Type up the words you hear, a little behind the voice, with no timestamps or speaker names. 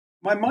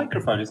My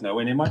microphone is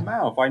nowhere near my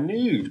mouth. I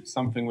knew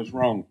something was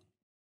wrong.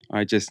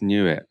 I just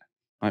knew it.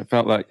 I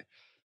felt like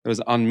there was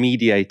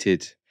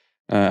unmediated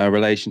a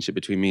relationship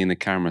between me and the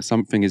camera.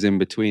 Something is in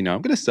between now.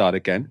 I'm going to start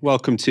again.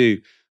 Welcome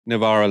to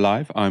Novara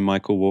Live. I'm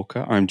Michael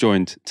Walker. I'm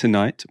joined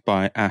tonight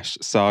by Ash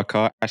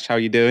Sarkar. Ash, how are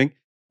you doing?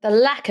 The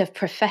lack of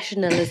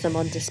professionalism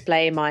on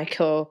display,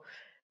 Michael.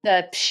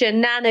 The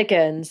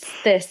shenanigans,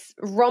 this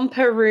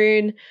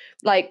romperoon,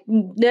 like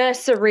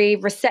nursery,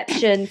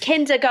 reception,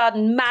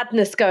 kindergarten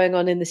madness going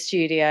on in the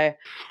studio.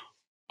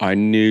 I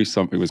knew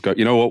something was going.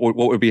 You know what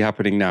would be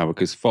happening now?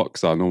 Because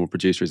Fox, our normal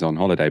producer, is on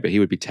holiday, but he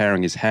would be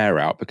tearing his hair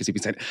out because he'd be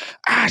saying,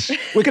 "Ash,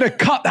 we're going to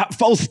cut that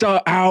false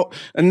start out,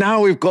 and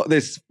now we've got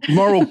this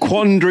moral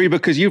quandary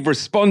because you've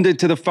responded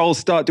to the false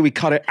start. Do we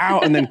cut it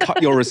out and then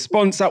cut your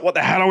response out? What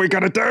the hell are we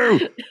going to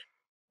do?"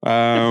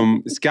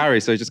 It's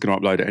Gary, so he's just going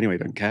to upload it anyway.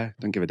 Don't care.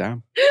 Don't give a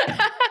damn.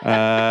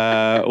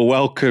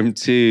 Welcome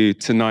to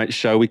tonight's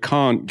show. We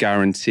can't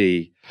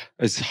guarantee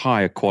as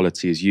high a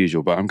quality as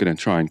usual, but I'm going to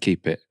try and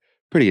keep it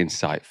pretty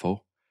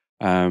insightful.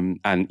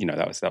 And, you know,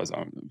 that was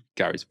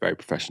Gary's very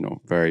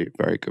professional, very,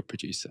 very good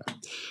producer.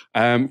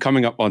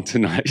 Coming up on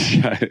tonight's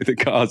show, the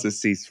Gaza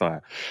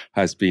ceasefire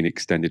has been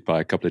extended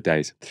by a couple of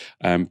days.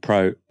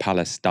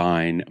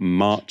 Pro-Palestine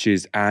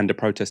marches and a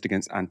protest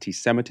against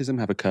anti-Semitism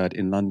have occurred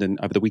in London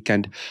over the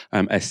weekend.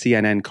 A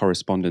CNN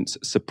correspondent's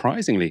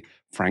surprisingly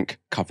frank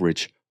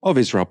coverage of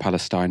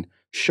Israel-Palestine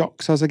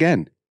shocks us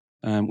again.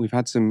 We've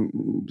had some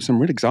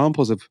real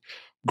examples of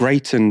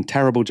great and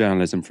terrible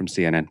journalism from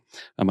CNN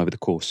over the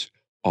course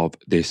of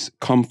this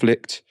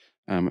conflict.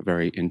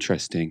 Very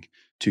interesting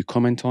to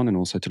comment on and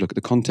also to look at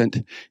the content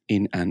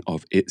in and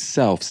of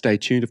itself. Stay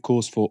tuned, of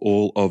course, for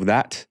all of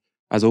that.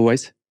 As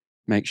always,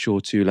 make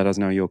sure to let us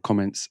know your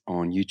comments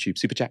on YouTube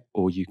Super Chat,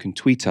 or you can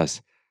tweet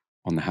us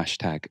on the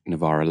hashtag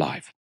Novara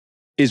Live.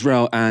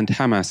 Israel and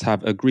Hamas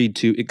have agreed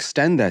to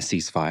extend their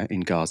ceasefire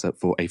in Gaza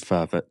for a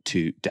further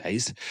 2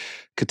 days.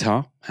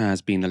 Qatar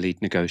has been the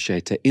lead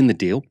negotiator in the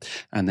deal,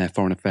 and their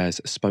foreign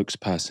affairs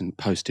spokesperson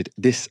posted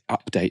this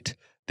update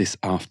this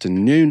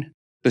afternoon.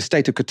 The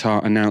state of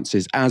Qatar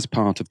announces, as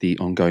part of the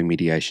ongoing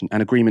mediation,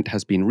 an agreement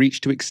has been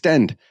reached to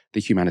extend the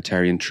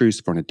humanitarian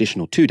truce for an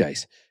additional 2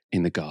 days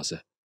in the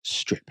Gaza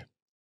Strip.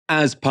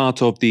 As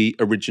part of the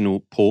original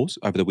pause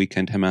over the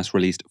weekend, Hamas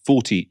released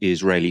 40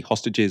 Israeli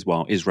hostages,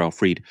 while Israel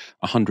freed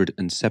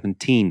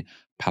 117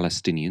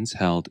 Palestinians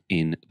held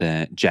in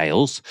their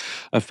jails.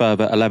 A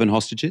further 11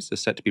 hostages are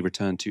set to be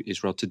returned to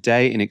Israel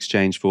today in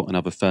exchange for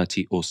another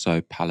 30 or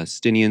so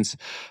Palestinians.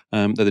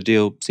 Though the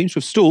deal seems to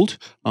have stalled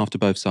after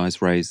both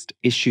sides raised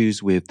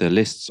issues with the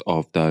lists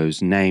of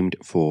those named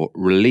for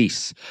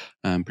release.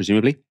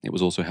 Presumably, it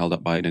was also held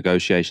up by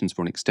negotiations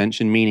for an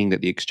extension, meaning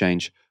that the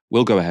exchange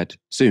will go ahead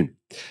soon.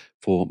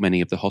 For many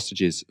of the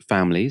hostages'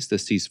 families, the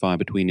ceasefire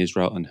between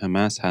Israel and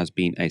Hamas has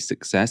been a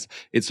success.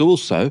 It's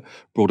also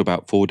brought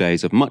about 4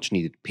 days of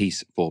much-needed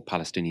peace for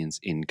Palestinians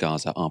in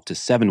Gaza after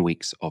 7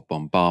 weeks of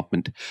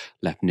bombardment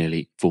left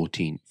nearly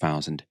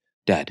 14,000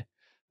 dead.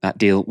 That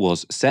deal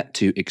was set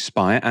to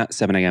expire at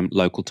 7 a.m.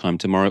 local time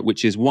tomorrow,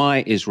 which is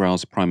why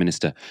Israel's Prime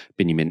Minister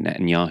Benjamin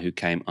Netanyahu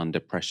came under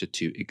pressure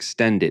to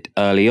extend it.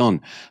 Early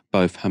on,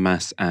 both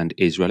Hamas and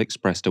Israel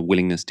expressed a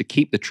willingness to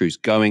keep the truce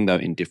going, though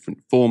in different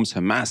forms.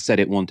 Hamas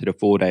said it wanted a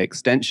 4-day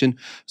extension,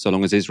 so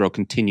long as Israel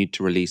continued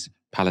to release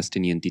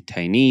Palestinian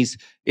detainees.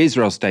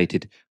 Israel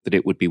stated that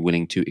it would be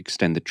willing to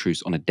extend the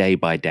truce on a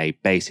day-by-day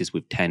basis,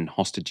 with 10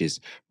 hostages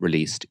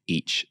released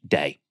each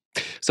day.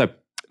 So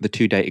the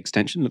 2-day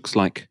extension looks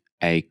like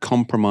a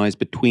compromise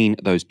between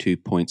those 2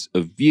 points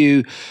of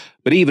view.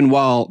 But even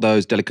while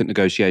those delicate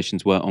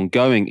negotiations were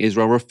ongoing,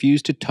 Israel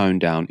refused to tone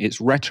down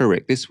its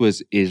rhetoric. This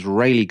was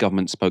Israeli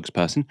government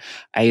spokesperson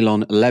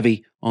Alon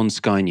Levy on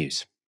Sky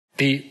News.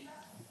 The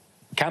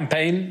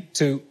campaign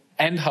to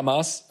end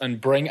Hamas and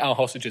bring our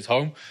hostages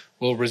home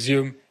will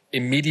resume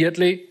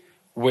immediately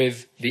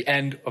with the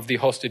end of the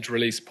hostage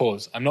release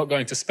pause. I'm not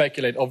going to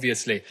speculate,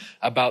 obviously,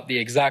 about the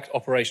exact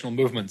operational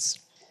movements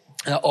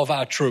of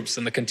our troops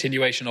and the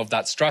continuation of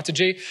that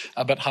strategy.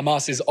 But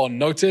Hamas is on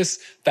notice.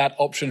 That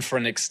option for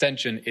an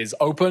extension is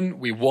open.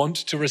 We want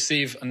to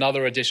receive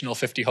another additional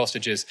 50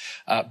 hostages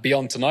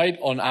beyond tonight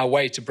on our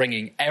way to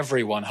bringing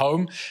everyone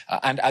home.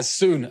 And as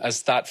soon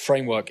as that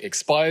framework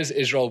expires,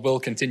 Israel will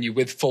continue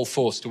with full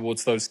force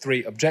towards those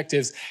 3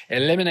 objectives: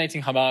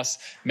 eliminating Hamas,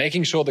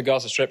 making sure the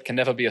Gaza Strip can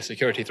never be a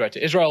security threat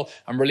to Israel,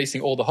 and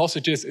releasing all the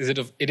hostages.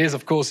 It is,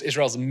 of course,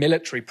 Israel's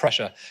military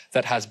pressure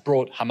that has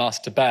brought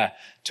Hamas to bear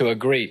to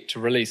agree to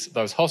release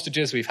those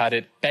hostages. We've had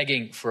it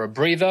begging for a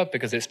breather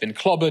because it's been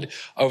clobbered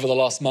over the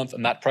last month,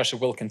 and that pressure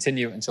will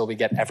continue until we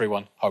get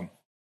everyone home.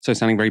 So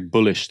sounding very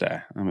bullish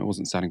there. It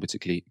wasn't sounding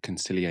particularly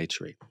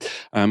conciliatory.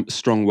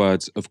 Strong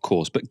words, of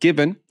course. But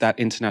given that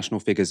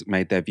international figures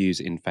made their views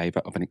in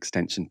favour of an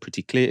extension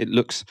pretty clear, it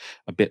looks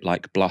a bit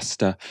like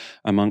bluster.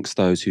 Amongst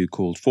those who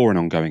called for an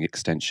ongoing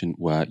extension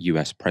were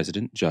US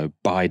President Joe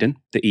Biden,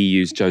 the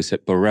EU's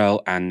Josep Borrell,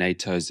 and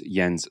NATO's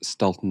Jens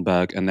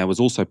Stoltenberg. And there was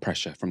also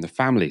pressure from the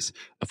families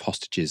of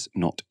hostages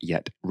not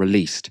yet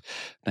released.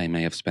 They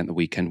may have spent the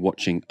weekend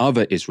watching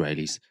other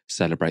Israelis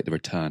celebrate the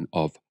return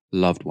of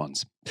loved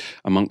ones.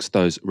 Amongst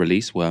those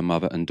released were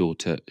mother and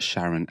daughter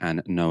Sharon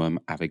and Noam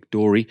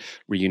Avigdori,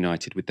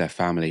 reunited with their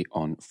family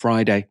on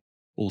Friday.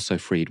 Also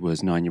freed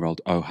was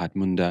 9-year-old Ohad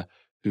Munda,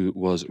 who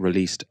was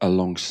released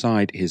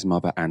alongside his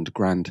mother and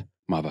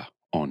grandmother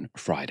on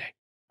Friday.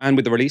 And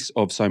with the release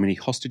of so many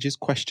hostages,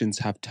 questions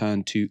have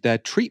turned to their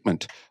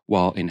treatment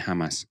while in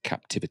Hamas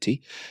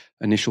captivity.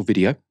 Initial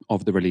video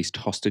of the released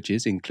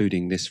hostages,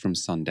 including this from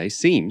Sunday,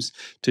 seems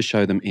to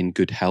show them in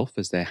good health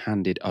as they're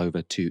handed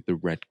over to the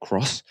Red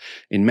Cross.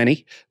 In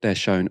many, they're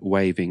shown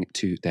waving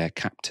to their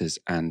captors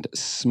and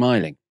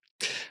smiling.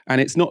 And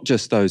it's not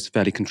just those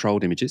fairly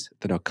controlled images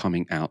that are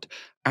coming out.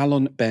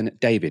 Alon Ben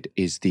David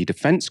is the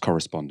defense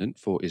correspondent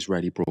for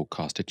Israeli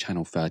broadcaster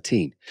Channel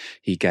 13.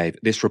 He gave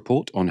this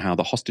report on how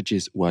the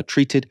hostages were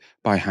treated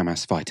by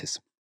Hamas fighters.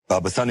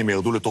 והבסנים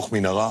ירדו לתוך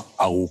מנהרה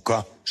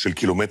ארוכה של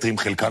קילומטרים,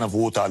 חלקן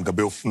עברו אותה על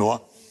גבי אופנוע,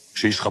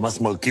 שאיש חמאס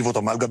מרכיב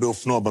אותה מעל גבי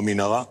אופנוע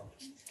במנהרה,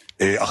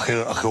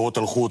 אחרות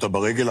הלכו אותה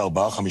ברגל, 4-5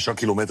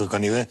 קילומטר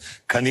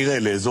כנראה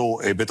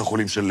לאזור בית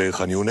החולים של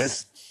ח'אן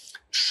יונס.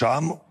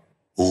 שם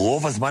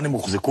רוב הזמן הם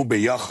הוחזקו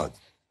ביחד.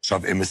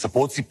 עכשיו, הם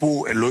מספרות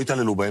סיפור, לא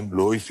התעללו בהם,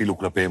 לא הפעילו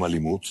כלפיהם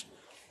אלימות.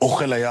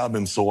 אוכל היה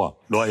במשורה,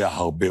 לא היה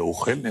הרבה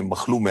אוכל, הם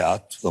אכלו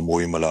מעט, גם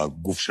רואים על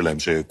הגוף שלהם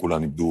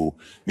שכולם איבדו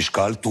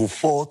משקל.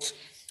 תרופות,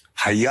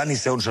 היה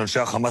ניסיון של אנשי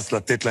החמאס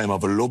לתת להם,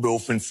 אבל לא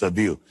באופן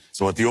סדיר.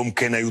 זאת אומרת, יום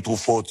כן היו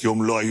תרופות,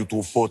 יום לא היו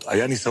תרופות,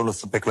 היה ניסיון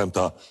לספק להם את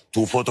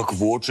התרופות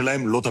הקבועות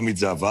שלהם, לא תמיד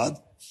זה עבד,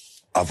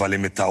 אבל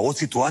הם מתארות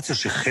סיטואציה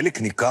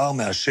שחלק ניכר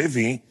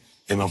מהשבי,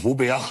 הם עברו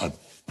ביחד.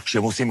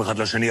 כשהם עושים אחד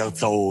לשני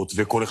הרצאות,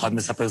 וכל אחד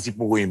מספר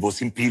סיפורים,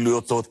 ועושים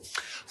פעילויות.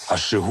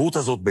 השהות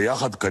הזאת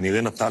ביחד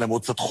כנראה נתנה להם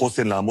עוד קצת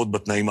חוסן לעמוד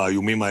בתנאים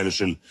האיומים האלה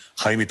של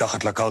חיים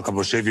מתחת לקרקע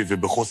בשבי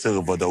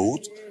ובחוסר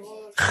ודאות.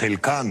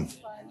 חלקן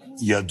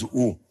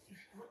ידעו,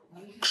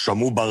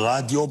 שמעו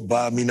ברדיו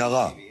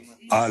במנהרה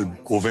על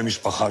קרובי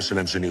משפחה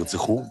שלהם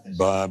שנרצחו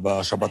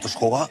בשבת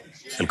השחורה.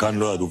 חלקן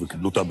לא ידעו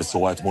וקיבלו את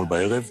הבשורה אתמול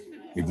בערב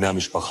מבני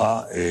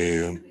המשפחה,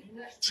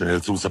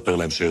 שנאלצו לספר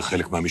להם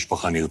שחלק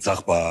מהמשפחה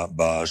נרצח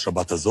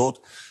בשבת הזאת,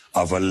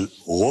 אבל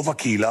רוב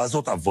הקהילה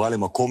הזאת עברה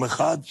למקום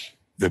אחד,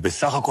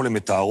 ובסך הכל הם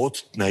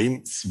מתארות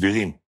תנאים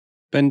סבירים.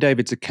 Ben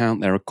David's account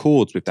there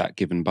accords with that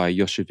given by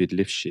Yosheved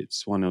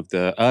Lifshitz, one of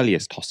the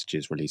earliest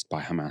hostages released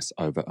by Hamas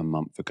over a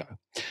month ago.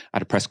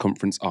 At a press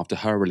conference after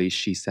her release,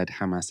 she said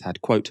Hamas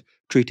had, quote,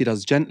 treated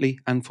us gently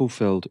and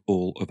fulfilled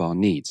all of our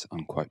needs,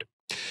 unquote.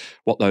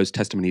 What those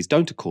testimonies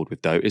don't accord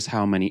with, though, is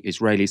how many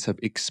Israelis have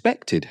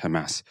expected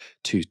Hamas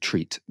to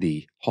treat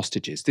the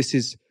hostages. This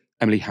is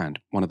Emily Hand,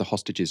 one of the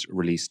hostages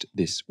released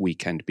this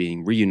weekend,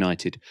 being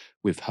reunited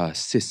with her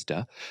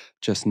sister.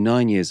 Just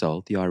 9 years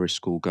old, the Irish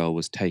schoolgirl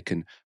was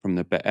taken from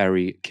the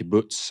Be'eri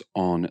kibbutz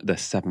on the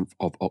 7th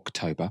of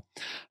October.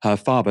 Her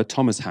father,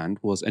 Thomas Hand,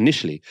 was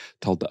initially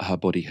told that her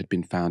body had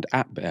been found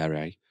at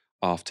Be'eri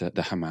after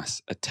the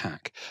Hamas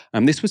attack.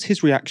 And this was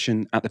his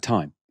reaction at the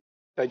time.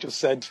 They just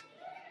said,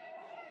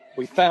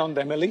 we found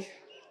Emily.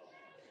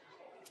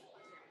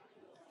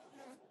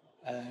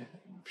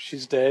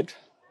 She's dead.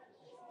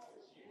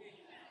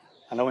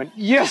 And I went,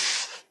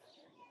 yes!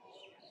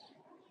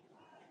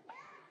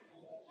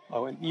 I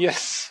went,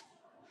 yes!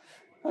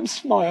 And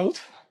smiled.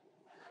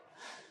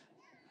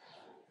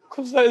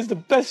 Because that is the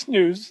best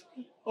news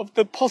of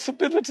the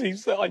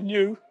possibilities that I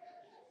knew.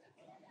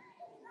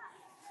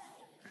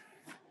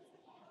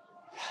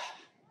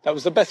 That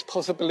was the best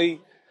possibility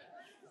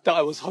that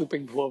I was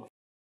hoping for.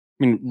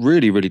 I mean,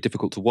 really, really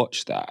difficult to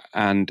watch that.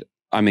 And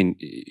I mean,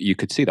 you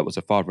could see that was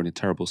a father in a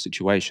terrible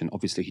situation.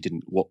 Obviously, he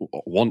didn't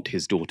want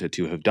his daughter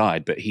to have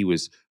died, but he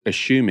was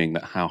assuming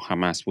that how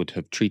Hamas would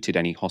have treated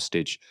any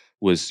hostage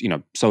was,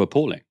 so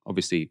appalling.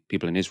 Obviously,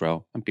 people in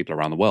Israel and people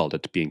around the world are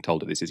being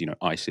told that this is,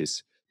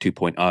 ISIS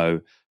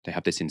 2.0. They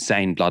have this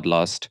insane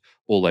bloodlust.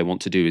 All they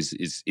want to do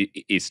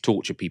is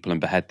torture people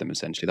and behead them,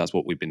 essentially. That's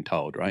what we've been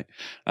told, right?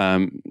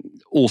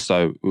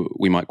 Also,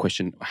 we might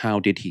question, how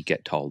did he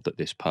get told that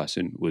this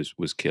person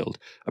was killed?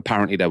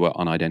 Apparently, there were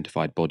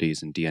unidentified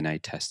bodies and DNA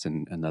tests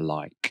and the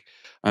like.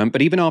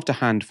 But even after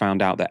Hand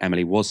found out that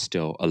Emily was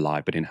still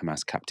alive but in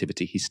Hamas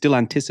captivity, he still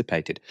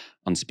anticipated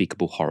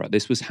unspeakable horror.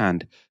 This was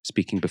Hand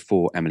speaking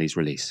before Emily's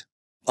release.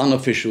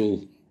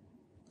 Unofficial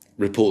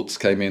reports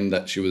came in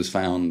that she was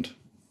found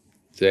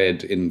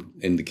dead in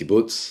the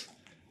kibbutz.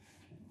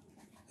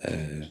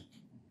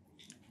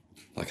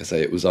 Like I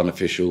say, it was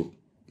unofficial.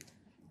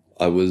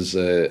 I was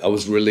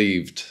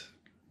relieved.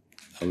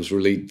 I was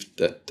relieved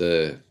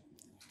that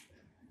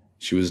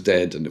she was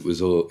dead and it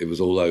was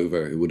all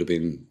over. It would have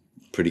been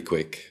pretty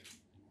quick.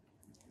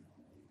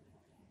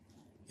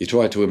 You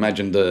try to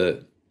imagine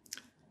the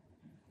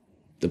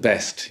the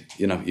best.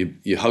 You know,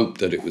 you hope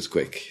that it was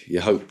quick.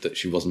 You hope that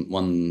she wasn't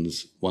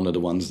one of the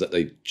ones that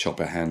they chop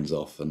her hands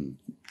off and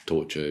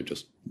torture,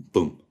 just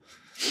boom.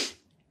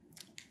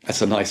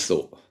 That's a nice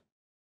thought.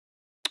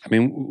 I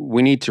mean,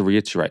 we need to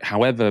reiterate,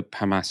 however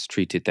Hamas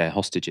treated their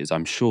hostages,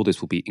 I'm sure this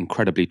will be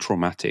incredibly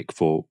traumatic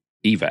for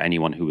either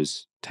anyone who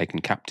was taken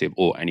captive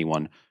or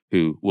anyone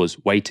who was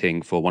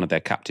waiting for one of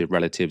their captive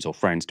relatives or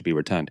friends to be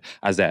returned,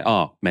 as there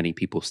are many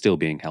people still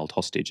being held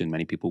hostage and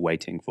many people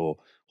waiting for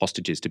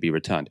hostages to be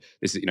returned.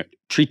 This is,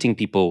 treating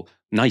people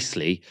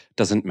nicely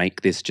doesn't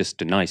make this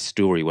just a nice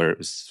story where it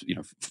was,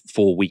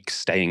 4 weeks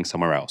staying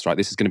somewhere else, right?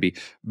 This is going to be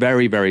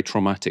very, very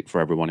traumatic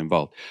for everyone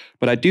involved.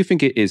 But I do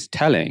think it is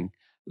telling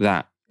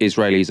that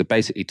Israelis are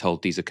basically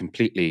told these are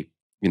completely,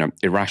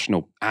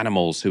 irrational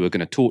animals who are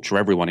going to torture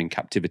everyone in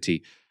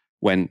captivity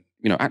when,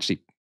 actually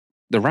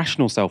the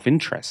rational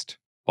self-interest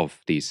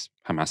of these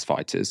Hamas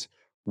fighters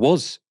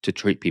was to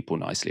treat people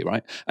nicely,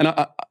 right? And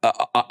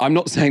I'm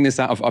not saying this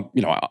out of,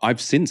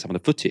 I've seen some of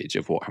the footage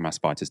of what Hamas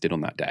fighters did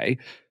on that day.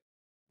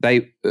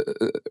 They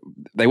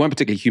weren't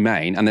particularly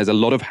humane, and there's a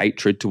lot of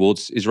hatred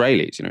towards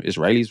Israelis.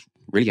 Israelis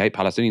really hate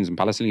Palestinians, and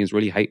Palestinians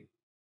really hate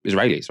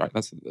Israelis, right?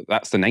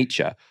 That's the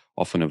nature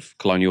often of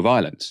colonial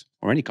violence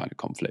or any kind of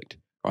conflict,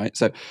 right?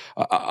 So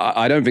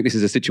I don't think this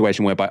is a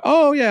situation whereby,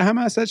 oh yeah,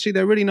 Hamas, actually,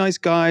 they're really nice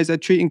guys, they're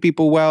treating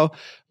people well,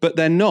 but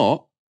they're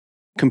not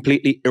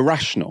completely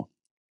irrational.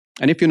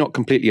 And if you're not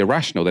completely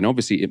irrational, then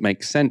obviously it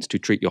makes sense to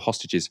treat your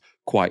hostages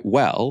quite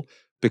well,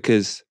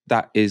 because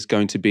that is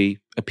going to be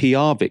a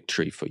PR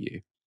victory for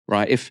you,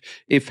 right?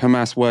 If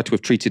Hamas were to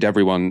have treated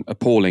everyone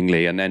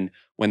appallingly, and then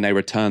when they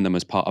returned them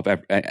as part of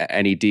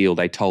any deal,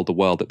 they told the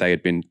world that they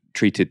had been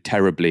treated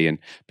terribly and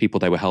people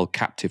they were held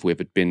captive with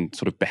had been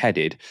sort of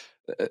beheaded,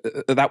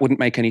 that wouldn't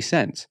make any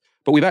sense.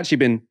 But we've actually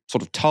been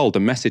sort of told, the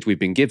message we've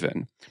been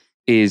given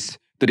is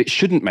that it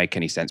shouldn't make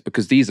any sense,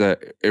 because these are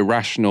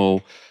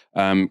irrational,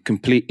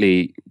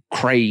 completely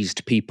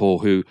crazed people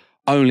who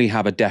only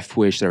have a death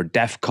wish. They're a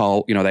death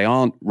cult. They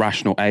aren't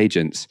rational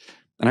agents.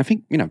 And I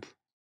think,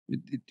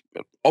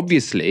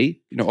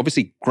 obviously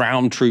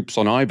ground troops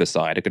on either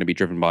side are going to be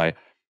driven by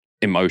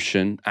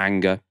emotion,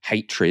 anger,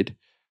 hatred.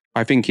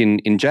 I think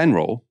in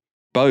general,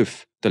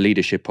 both the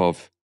leadership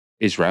of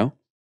Israel,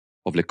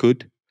 of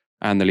Likud,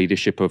 and the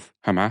leadership of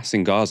Hamas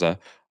in Gaza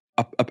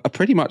are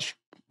pretty much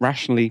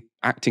rationally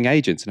acting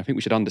agents. And I think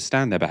we should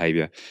understand their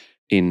behavior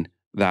in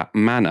that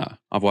manner.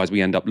 Otherwise,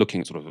 we end up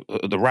looking at sort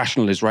of the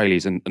rational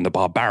Israelis and the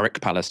barbaric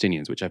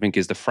Palestinians, which I think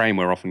is the frame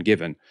we're often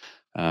given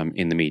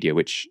in the media,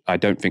 which I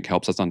don't think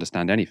helps us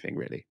understand anything,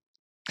 really.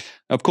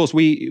 Of course,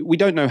 we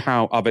don't know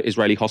how other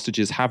Israeli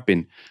hostages have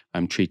been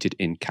treated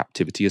in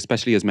captivity,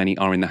 especially as many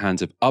are in the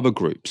hands of other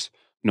groups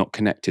not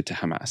connected to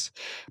Hamas.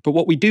 But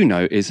what we do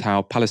know is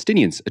how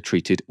Palestinians are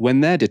treated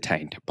when they're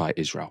detained by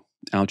Israel.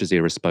 Al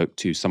Jazeera spoke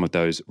to some of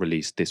those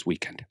released this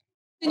weekend.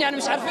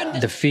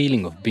 The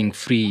feeling of being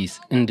free is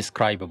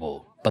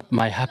indescribable, but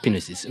my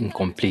happiness is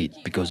incomplete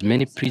because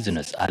many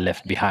prisoners are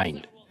left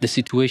behind. The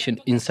situation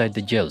inside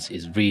the jails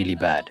is really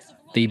bad.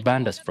 They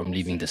banned us from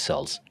leaving the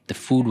cells. The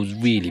food was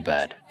really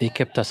bad. They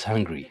kept us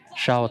hungry.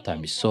 Shower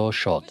time is so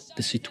short.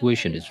 The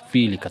situation is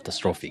really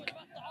catastrophic.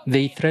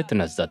 They threaten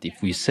us that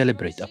if we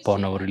celebrate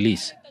upon our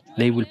release,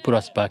 they will put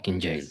us back in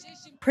jail.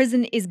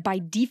 Prison is by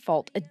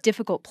default a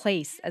difficult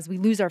place as we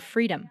lose our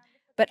freedom.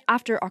 But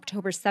after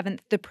October 7th,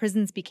 the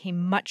prisons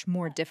became much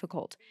more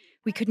difficult.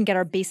 We couldn't get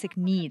our basic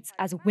needs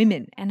as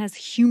women and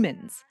as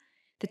humans.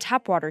 The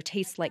tap water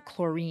tastes like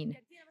chlorine.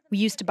 We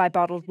used to buy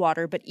bottled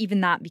water, but even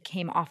that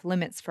became off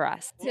limits for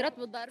us.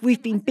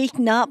 We've been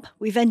beaten up.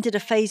 We've entered a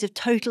phase of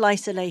total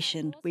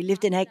isolation. We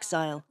lived in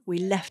exile. We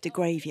left a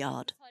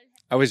graveyard.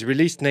 I was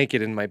released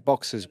naked in my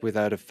boxers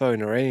without a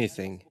phone or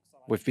anything.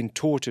 We've been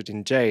tortured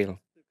in jail.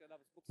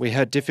 We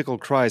heard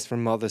difficult cries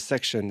from other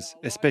sections,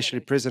 especially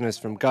prisoners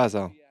from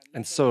Gaza,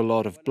 and saw a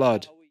lot of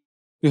blood.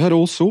 We heard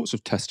all sorts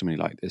of testimony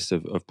like this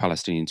of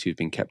Palestinians who've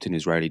been kept in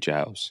Israeli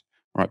jails,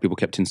 right? People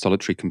kept in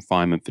solitary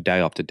confinement for day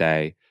after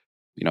day.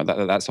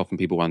 That's often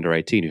people under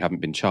 18 who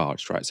haven't been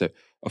charged, right? So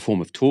a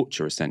form of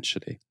torture,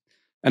 essentially.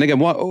 And again,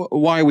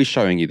 why are we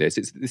showing you this?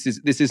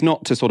 This is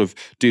not to sort of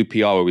do PR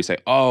where we say,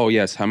 oh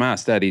yes,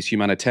 Hamas, they're these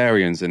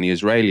humanitarians, and the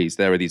Israelis,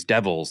 there are these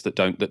devils that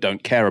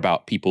don't care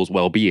about people's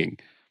well-being.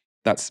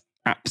 That's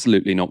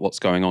absolutely not what's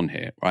going on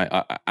here,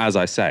 right? As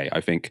I say,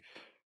 I think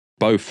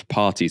both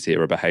parties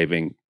here are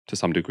behaving to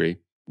some degree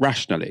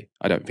rationally.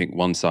 I don't think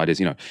one side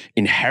is,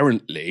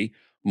 inherently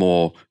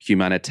more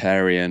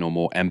humanitarian or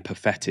more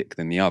empathetic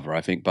than the other. I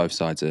think both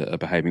sides are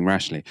behaving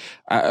rationally.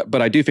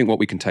 But I do think what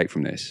we can take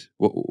from this,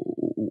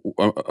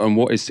 and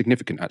what is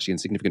significant, actually,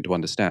 and significant to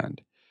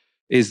understand,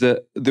 is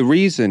that the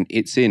reason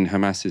it's in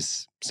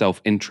Hamas's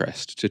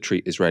self-interest to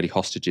treat Israeli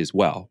hostages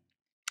well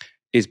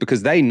is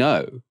because they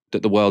know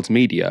that the world's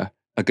media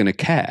are going to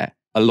care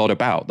a lot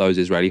about those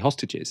Israeli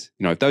hostages.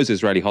 If those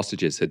Israeli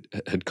hostages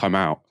had come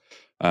out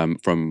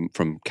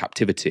from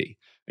captivity,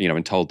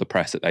 and told the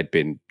press that they'd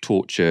been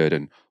tortured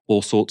and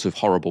all sorts of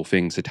horrible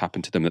things had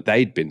happened to them, that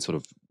they'd been sort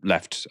of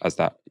left, as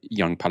that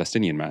young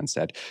Palestinian man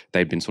said,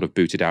 they'd been sort of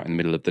booted out in the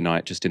middle of the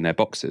night just in their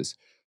boxers.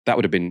 that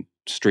would have been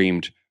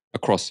streamed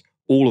across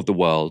all of the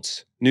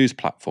world's news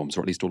platforms,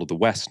 or at least all of the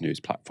West's news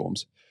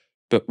platforms.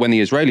 But when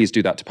the Israelis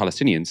do that to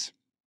Palestinians,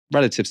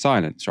 relative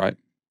silence, right?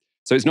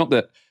 So it's not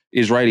that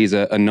Israelis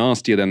are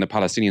nastier than the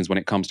Palestinians when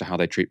it comes to how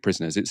they treat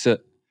prisoners. It's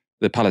that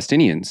the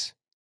Palestinians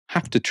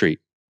have to treat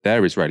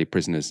their Israeli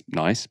prisoners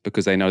nice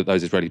because they know that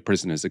those Israeli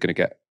prisoners are going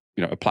to get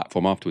a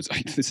platform afterwards.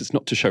 This is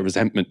not to show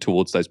resentment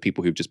towards those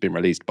people who've just been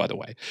released, by the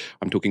way.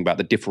 I'm talking about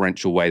the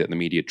differential way that the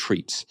media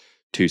treats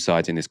two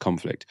sides in this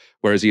conflict.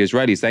 Whereas the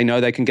Israelis, they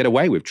know they can get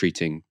away with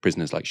treating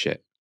prisoners like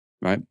shit,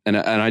 right? And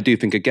I do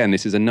think, again,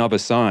 this is another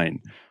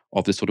sign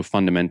of the sort of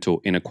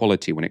fundamental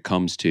inequality when it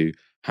comes to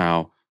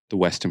how the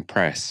Western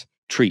press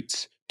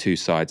treats two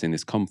sides in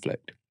this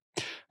conflict.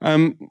 Ash,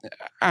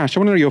 I want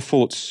to know your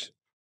thoughts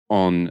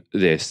on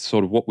this,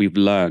 sort of what we've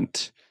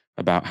learnt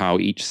about how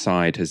each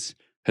side has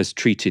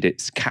treated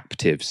its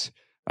captives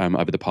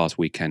over the past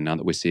weekend, now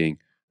that we're seeing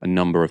a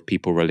number of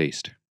people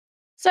released.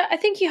 So I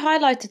think you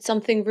highlighted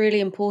something really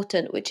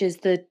important, which is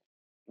the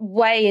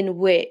way in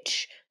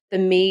which the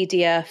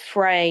media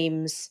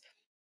frames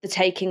the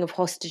taking of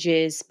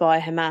hostages by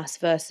Hamas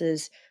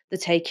versus the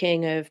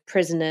taking of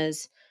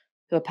prisoners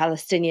who are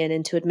Palestinian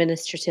into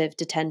administrative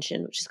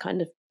detention, which is kind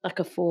of like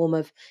a form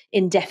of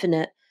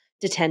indefinite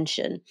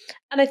detention.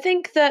 And I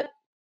think that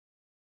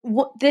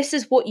this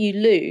is what you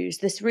lose,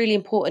 this really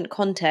important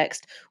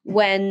context,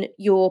 when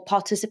you're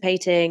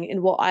participating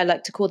in what I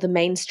like to call the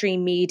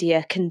mainstream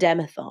media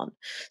condemnathon.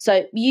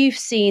 So you've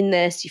seen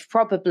this, you've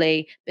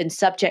probably been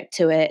subject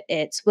to it.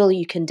 It's will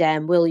you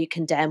condemn, will you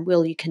condemn,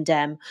 will you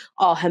condemn,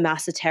 are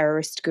Hamas a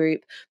terrorist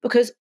group?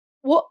 Because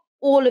what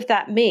all of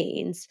that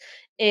means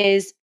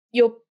is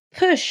you're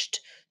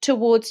pushed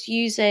towards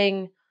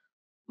using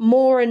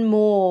more and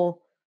more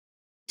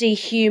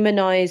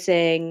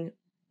dehumanizing,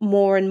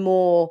 more and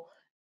more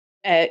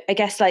I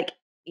guess like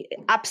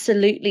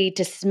absolutely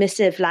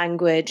dismissive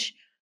language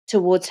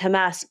towards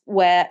Hamas,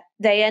 where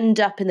they end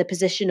up in the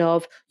position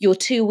of you're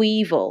too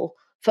evil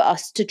for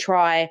us to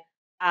try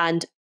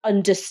and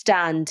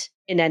understand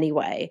in any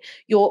way.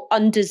 You're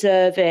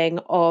undeserving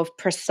of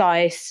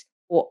precise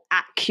or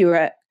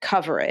accurate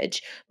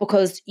coverage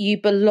because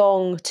you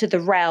belong to the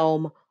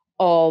realm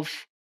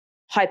of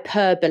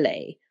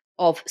hyperbole,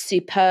 of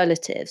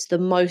superlatives, the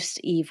most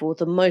evil,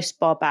 the most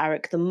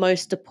barbaric, the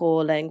most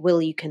appalling. Will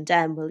you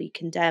condemn? Will you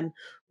condemn?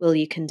 Will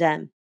you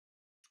condemn?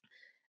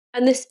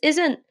 And this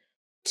isn't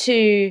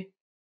to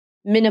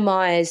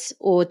minimize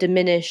or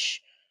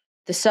diminish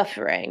the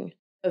suffering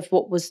of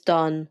what was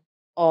done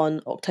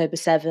on October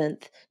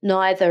 7th,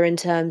 neither in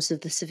terms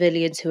of the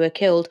civilians who were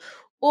killed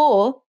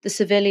or the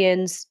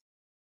civilians,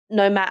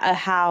 no matter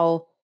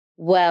how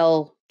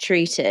well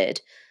treated,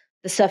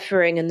 the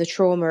suffering and the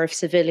trauma of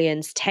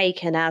civilians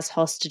taken as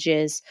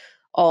hostages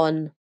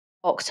on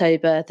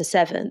October the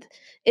 7th,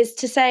 is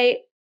to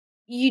say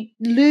you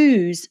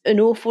lose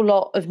an awful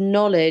lot of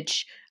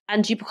knowledge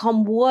and you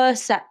become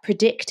worse at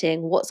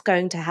predicting what's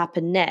going to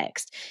happen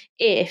next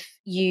if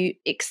you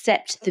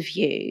accept the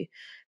view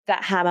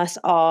that Hamas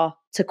are,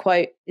 to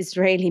quote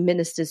Israeli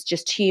ministers,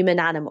 just human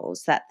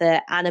animals, that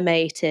they're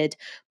animated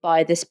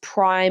by this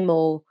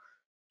primal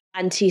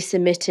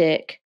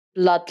anti-Semitic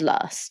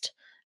bloodlust,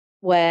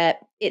 where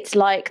it's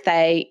like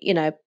they,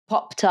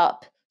 popped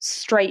up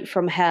straight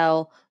from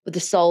hell with the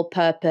sole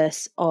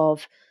purpose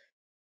of,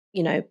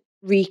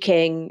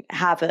 wreaking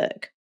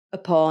havoc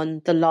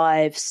upon the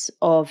lives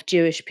of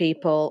Jewish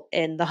people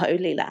in the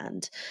Holy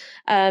Land.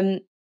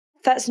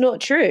 That's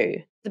not true.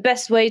 The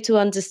best way to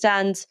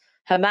understand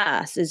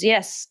Hamas is,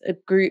 yes, a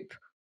group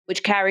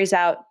which carries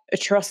out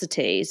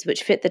atrocities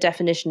which fit the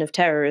definition of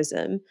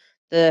terrorism,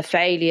 the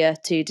failure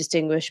to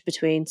distinguish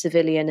between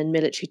civilian and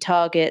military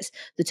targets,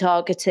 the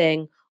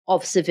targeting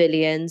of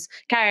civilians,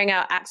 carrying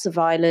out acts of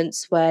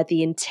violence where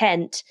the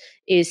intent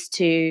is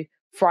to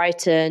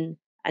frighten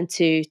and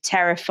to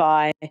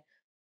terrify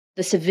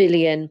the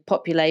civilian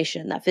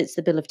population. That fits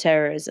the bill of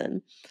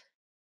terrorism.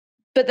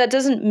 But that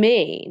doesn't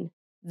mean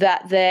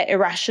that they're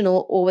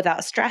irrational or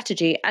without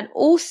strategy. And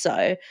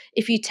also,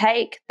 if you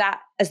take that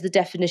as the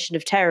definition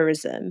of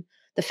terrorism,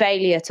 the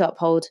failure to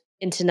uphold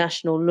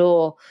international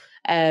law,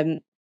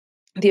 the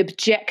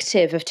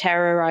objective of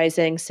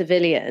terrorizing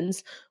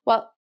civilians,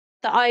 well,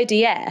 the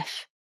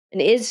IDF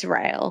and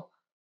Israel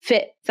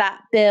fit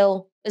that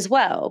bill as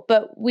well.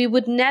 But we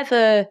would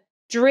never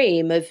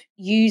dream of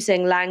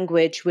using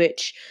language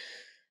which,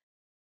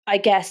 I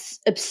guess,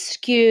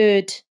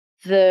 obscured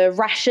the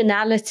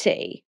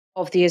rationality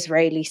of the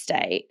Israeli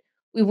state.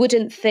 We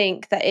wouldn't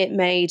think that it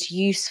made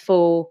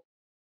useful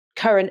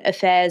current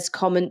affairs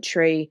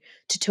commentary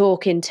to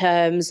talk in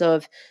terms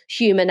of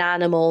human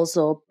animals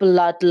or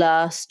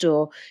bloodlust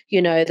or,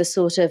 the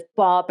sort of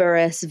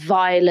barbarous,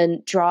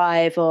 violent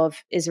drive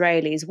of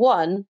Israelis.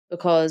 One,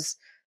 because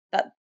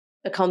that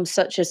becomes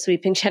such a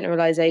sweeping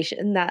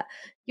generalization that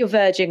you're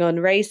verging on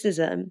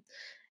racism.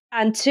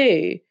 And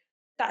two,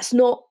 that's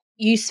not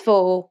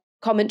useful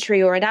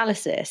commentary or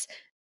analysis,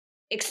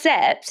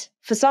 except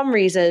for some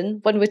reason,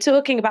 when we're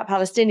talking about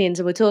Palestinians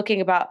and we're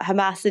talking about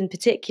Hamas in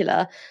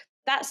particular,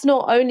 that's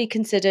not only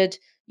considered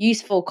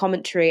useful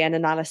commentary and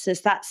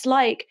analysis. That's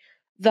like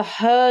the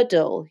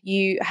hurdle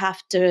you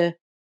have to,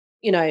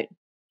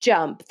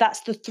 jump.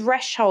 That's the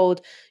threshold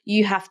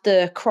you have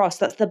to cross.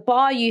 That's the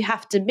bar you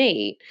have to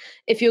meet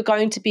if you're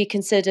going to be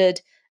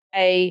considered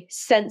a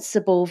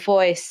sensible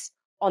voice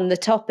on the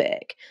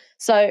topic.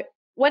 So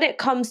when it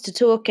comes to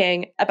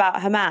talking about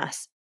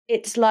Hamas,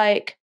 it's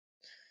like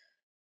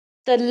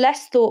the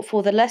less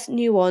thoughtful, the less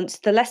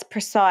nuanced, the less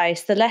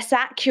precise, the less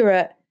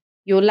accurate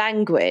your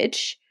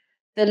language,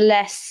 the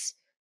less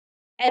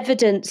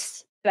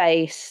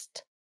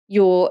evidence-based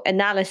your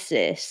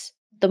analysis,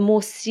 the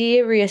more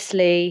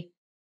seriously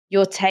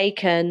you're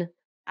taken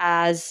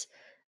as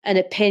an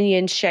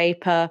opinion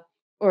shaper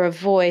or a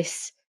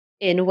voice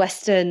in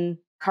Western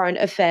current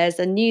affairs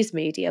and news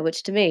media,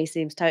 which to me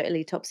seems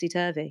totally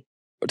topsy-turvy.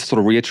 To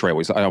sort of reiterate,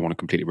 I don't want to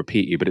completely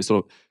repeat you, but it's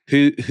sort of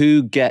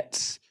who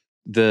gets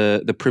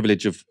the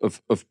privilege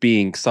of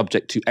being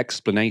subject to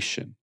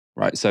explanation,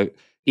 right? So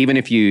even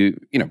if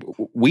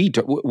we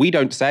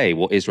don't say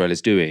what Israel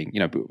is doing,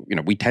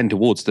 we tend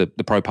towards the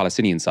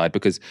pro-Palestinian side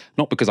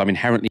not because I'm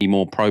inherently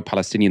more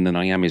pro-Palestinian than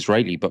I am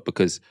Israeli, but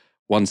because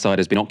one side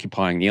has been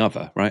occupying the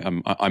other, right?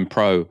 I'm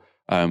pro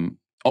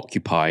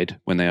occupied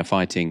when they are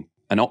fighting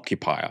an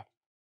occupier,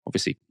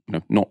 obviously,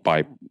 not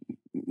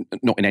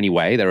in any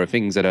way. There are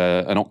things that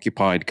an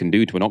occupied can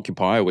do to an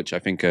occupier, which I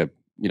think are,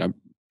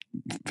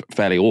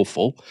 fairly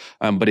awful.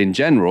 But in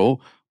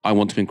general, I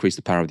want to increase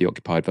the power of the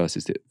occupied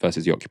versus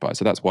the occupier.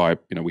 So that's why,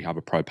 we have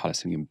a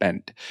pro-Palestinian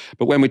bent.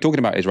 But when we're talking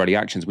about Israeli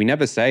actions, we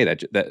never say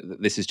that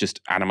this is just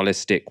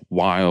animalistic,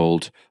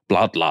 wild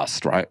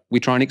bloodlust, right? We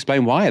try and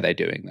explain why are they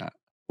doing that.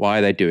 Why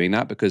are they doing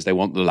that? Because they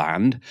want the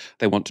land.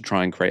 They want to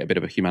try and create a bit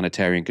of a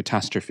humanitarian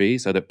catastrophe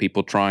so that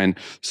people try and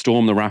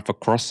storm the Rafah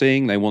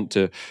crossing. They want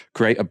to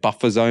create a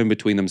buffer zone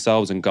between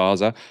themselves and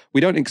Gaza.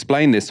 We don't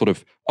explain this sort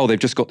of, they've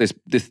just got this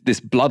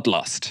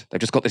bloodlust. They've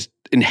just got this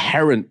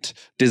inherent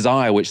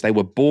desire which they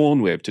were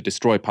born with to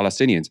destroy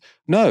Palestinians.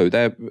 No,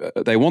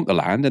 they want the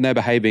land and they're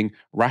behaving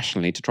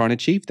rationally to try and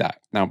achieve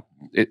that. Now,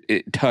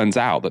 it turns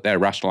out that their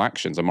rational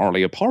actions are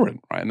morally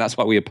abhorrent, right? And that's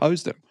why we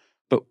oppose them.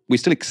 But we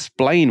still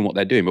explain what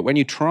they're doing. But when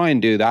you try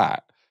and do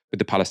that with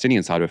the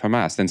Palestinian side of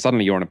Hamas, then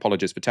suddenly you're an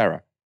apologist for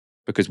terror,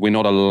 because we're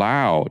not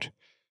allowed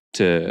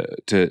to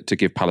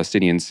give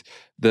Palestinians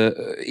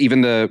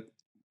the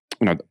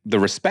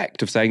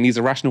respect of saying these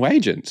are rational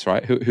agents,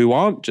 right? Who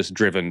aren't just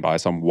driven by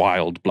some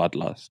wild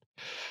bloodlust.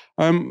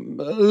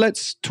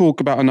 Let's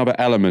talk about another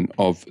element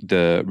of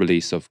the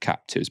release of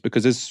captives,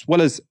 because as well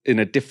as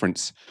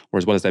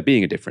there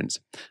being a difference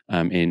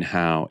in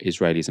how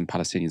Israelis and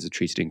Palestinians are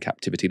treated in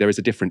captivity, there is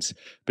a difference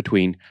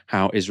between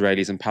how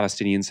Israelis and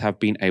Palestinians have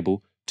been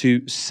able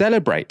to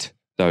celebrate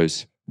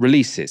those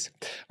releases.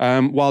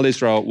 While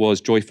Israel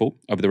was joyful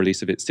over the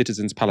release of its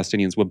citizens,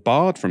 Palestinians were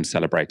barred from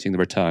celebrating the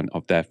return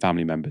of their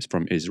family members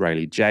from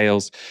Israeli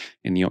jails.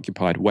 In the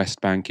occupied West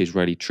Bank,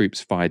 Israeli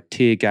troops fired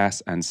tear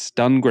gas and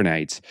stun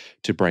grenades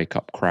to break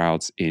up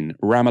crowds in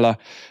Ramallah.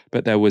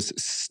 But there was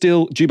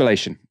still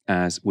jubilation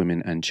as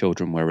women and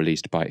children were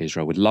released by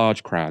Israel, with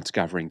large crowds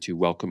gathering to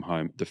welcome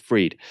home the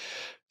freed.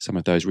 Some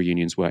of those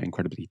reunions were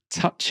incredibly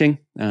touching.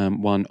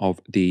 One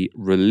of the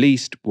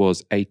released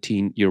was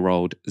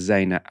 18-year-old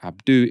Zaina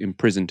Abdu,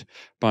 imprisoned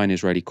by an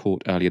Israeli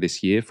court earlier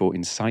this year for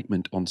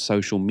incitement on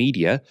social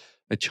media,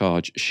 a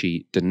charge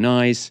she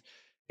denies.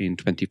 In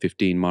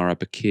 2015, Mara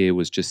Bakir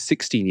was just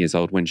 16 years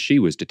old when she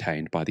was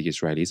detained by the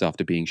Israelis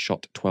after being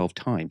shot 12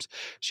 times.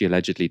 She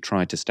allegedly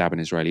tried to stab an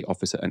Israeli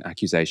officer, an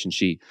accusation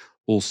she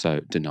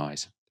also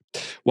denies.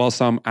 While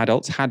some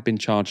adults had been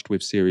charged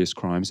with serious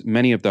crimes,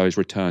 many of those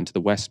returned to the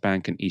West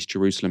Bank and East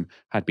Jerusalem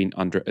had been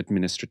under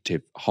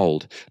administrative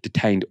hold,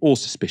 detained on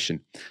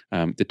suspicion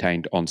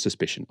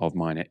of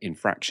minor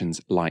infractions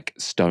like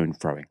stone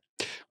throwing.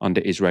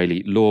 Under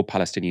Israeli law,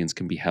 Palestinians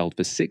can be held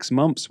for 6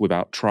 months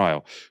without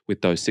trial,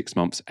 with those 6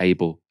 months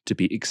able to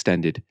be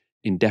extended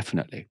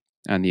indefinitely.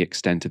 And the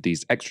extent of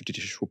these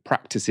extrajudicial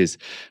practices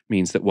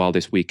means that while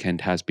this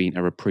weekend has been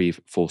a reprieve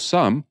for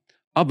some,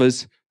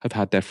 others have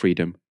had their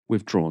freedom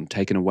withdrawn,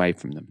 taken away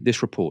from them.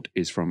 This report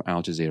is from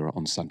Al Jazeera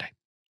on Sunday.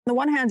 On the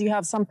one hand, you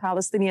have some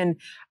Palestinian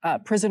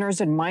prisoners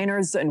and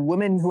minors and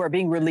women who are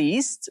being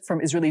released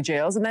from Israeli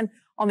jails. And then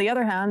on the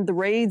other hand, the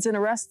raids and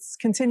arrests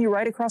continue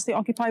right across the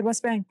occupied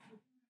West Bank.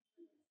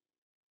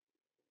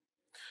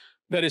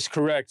 That is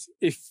correct.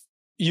 If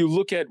you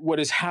look at what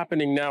is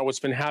happening now, what's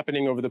been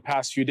happening over the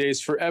past few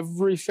days, for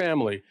every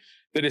family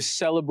that is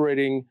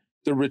celebrating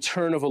the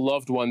return of a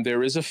loved one,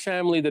 there is a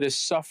family that is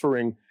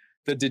suffering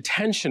the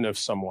detention of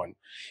someone.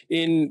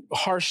 In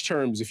harsh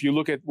terms, if you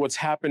look at what's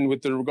happened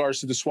with regards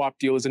to the swap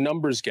deal, is a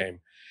numbers game.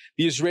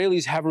 The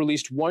Israelis have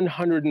released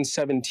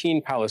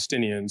 117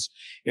 Palestinians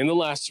in the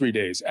last 3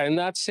 days. And in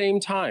that same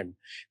time,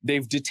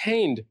 they've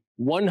detained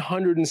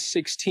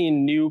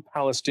 116 new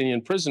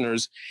Palestinian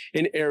prisoners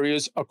in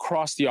areas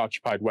across the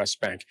occupied West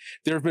Bank.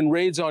 There have been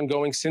raids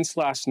ongoing since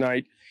last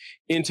night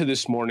into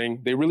this morning.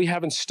 They really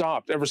haven't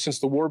stopped ever since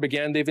the war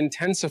began. They've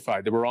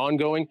intensified. They were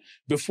ongoing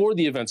before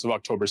the events of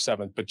October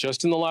 7th, but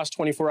just in the last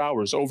 24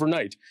 hours,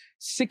 overnight,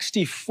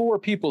 64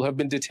 people have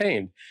been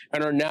detained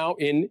and are now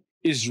in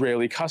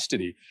Israeli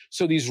custody.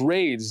 So these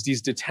raids,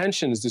 these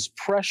detentions, this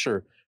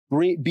pressure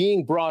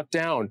being brought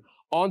down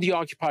on the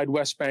occupied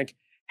West Bank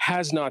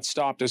has not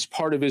stopped as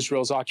part of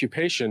Israel's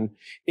occupation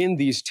in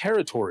these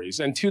territories.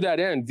 And to that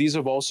end, these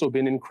have also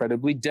been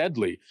incredibly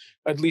deadly.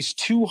 At least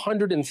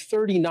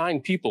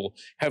 239 people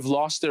have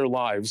lost their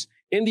lives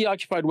in the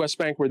occupied West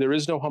Bank, where there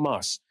is no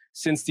Hamas,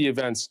 since the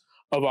events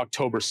of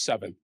October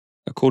 7th.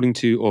 According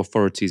to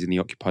authorities in the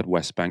occupied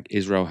West Bank,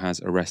 Israel has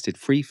arrested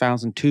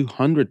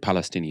 3,200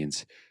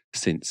 Palestinians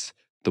since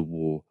the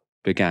war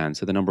began.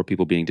 So the number of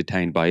people being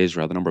detained by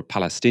Israel, the number of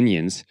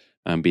Palestinians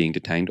being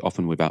detained,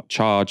 often without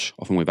charge,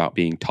 often without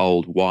being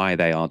told why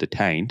they are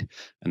detained,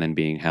 and then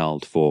being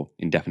held for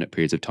indefinite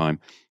periods of time,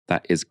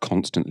 that is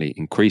constantly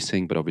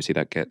increasing, but obviously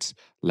that gets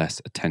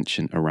less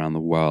attention around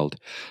the world.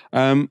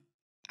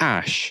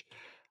 Ash,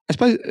 I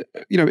suppose,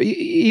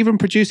 even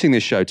producing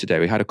this show today,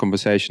 we had a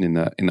conversation in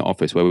the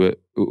office where we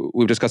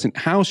were discussing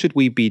how should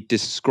we be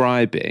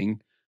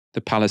describing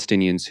the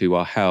Palestinians who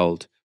are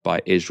held by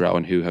Israel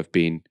and who have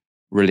been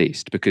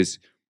released, because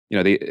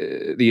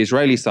the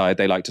Israeli side,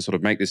 they like to sort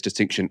of make this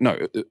distinction. No,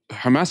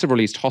 Hamas have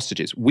released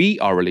hostages. We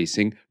are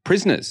releasing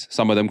prisoners,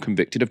 some of them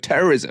convicted of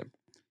terrorism.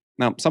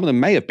 Now, some of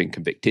them may have been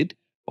convicted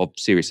of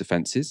serious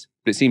offences,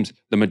 but it seems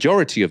the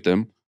majority of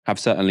them have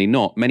certainly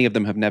not. Many of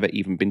them have never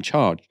even been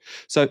charged.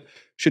 So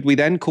should we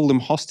then call them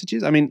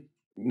hostages? I mean,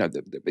 no,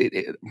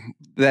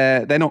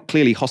 they're not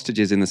clearly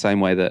hostages in the same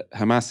way that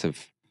Hamas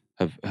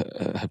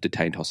have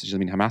detained hostages. I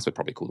mean, Hamas would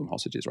probably call them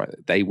hostages, right?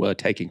 They were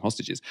taking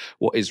hostages.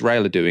 What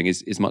Israel are doing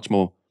is much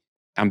more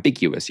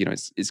ambiguous.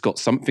 It's got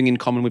something in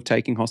common with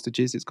taking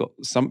hostages. It's got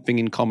something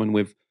in common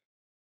with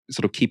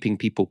sort of keeping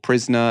people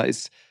prisoner.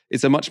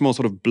 It's a much more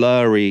sort of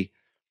blurry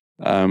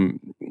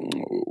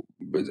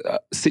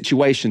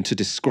situation to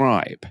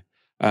describe.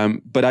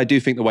 But I do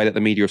think the way that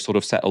the media have sort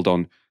of settled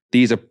on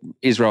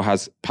Israel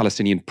has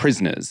Palestinian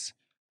prisoners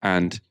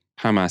and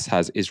Hamas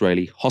has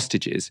Israeli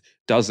hostages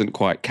doesn't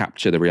quite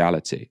capture the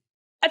reality.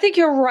 I think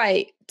you're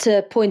right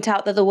to point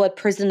out that the word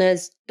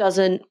prisoners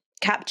doesn't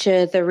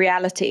capture the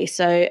reality.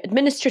 So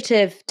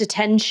administrative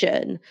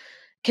detention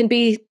can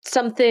be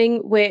something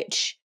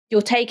which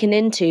you're taken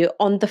into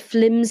on the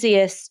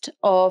flimsiest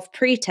of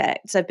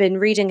pretexts. I've been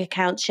reading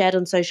accounts shared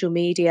on social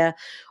media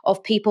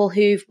of people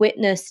who've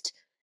witnessed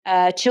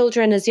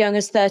children as young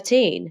as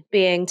 13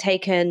 being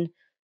taken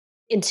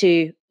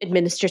into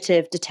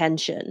administrative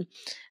detention,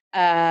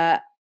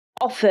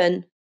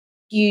 often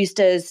used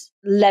as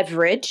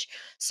leverage.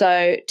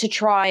 So to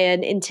try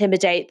and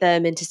intimidate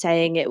them into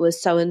saying it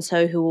was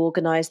so-and-so who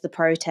organized the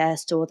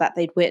protest, or that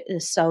they'd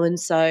witnessed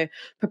so-and-so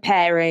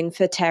preparing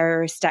for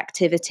terrorist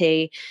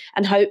activity,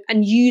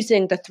 and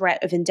using the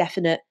threat of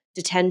indefinite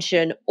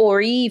detention,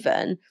 or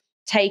even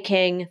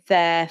taking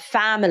their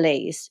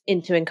families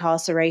into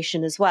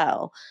incarceration as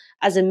well,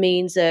 as a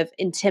means of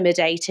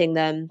intimidating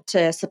them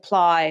to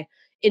supply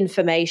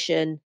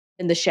information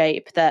in the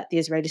shape that the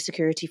Israeli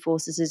security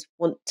forces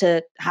want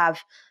to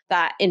have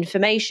that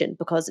information,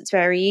 because it's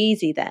very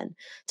easy then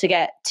to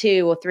get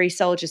 2 or 3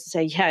 soldiers to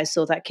say, yeah, I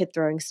saw that kid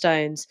throwing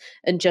stones,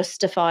 and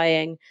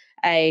justifying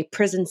a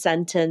prison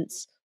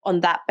sentence on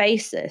that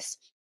basis.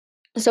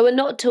 So we're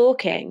not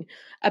talking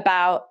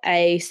about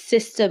a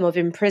system of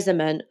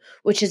imprisonment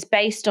which is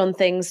based on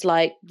things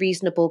like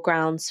reasonable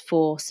grounds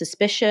for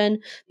suspicion,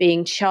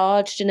 being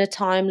charged in a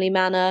timely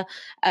manner,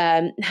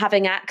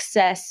 having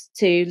access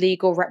to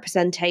legal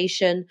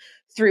representation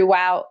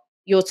throughout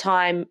your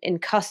time in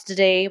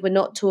custody. We're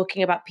not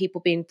talking about people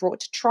being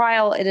brought to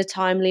trial in a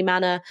timely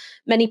manner.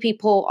 Many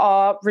people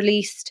are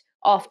released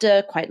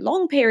after quite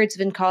long periods of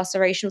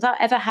incarceration without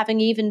ever having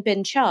even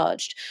been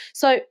charged.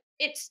 So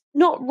it's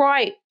not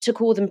right to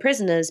call them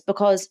prisoners,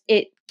 because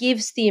it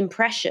gives the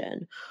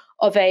impression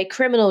of a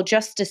criminal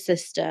justice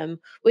system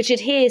which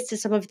adheres to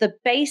some of the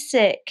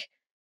basic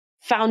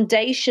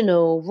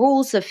foundational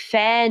rules of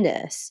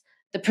fairness,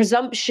 the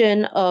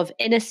presumption of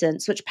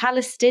innocence, which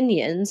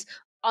Palestinians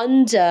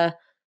under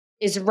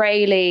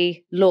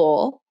Israeli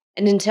law,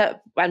 and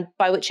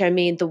by which I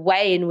mean the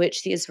way in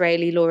which the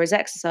Israeli law is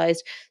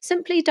exercised,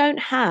 simply don't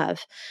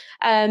have.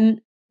 They're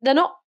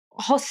not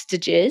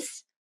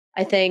hostages,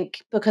 I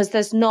think, because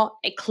there's not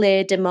a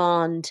clear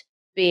demand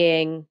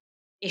being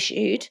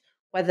issued,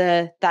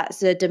 whether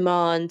that's a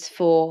demand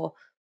for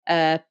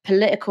a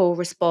political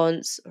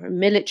response or a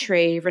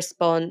military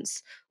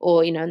response,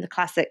 or, in the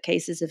classic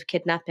cases of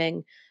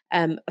kidnapping,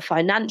 a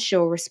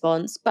financial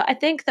response. But I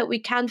think that we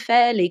can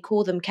fairly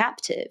call them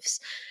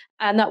captives.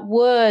 And that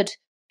word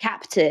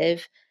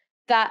captive,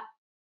 that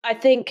I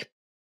think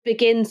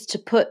begins to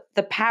put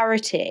the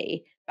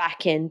parity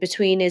back in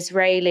between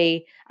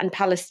Israeli and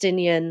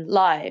Palestinian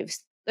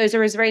lives. Those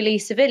are Israeli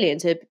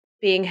civilians who are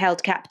being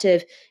held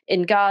captive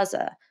in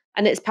Gaza.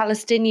 and it's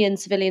Palestinian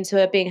civilians who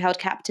are being held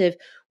captive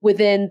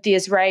within the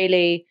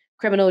Israeli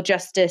criminal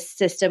justice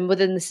system,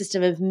 within the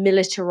system of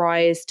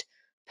militarized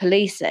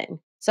policing.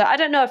 So I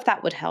don't know if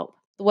that would help,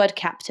 the word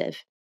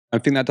captive. I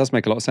think that does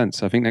make a lot of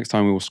sense. I think next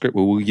time we will script,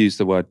 we'll use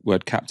the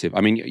word captive.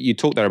 I mean, you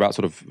talked there about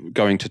sort of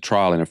going to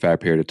trial in a fair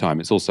period of time.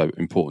 It's also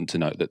important to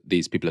note that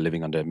these people are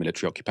living under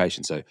military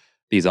occupation. So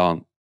these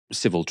aren't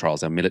civil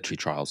trials, they're military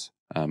trials.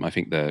 I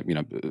think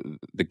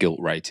the guilt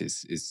rate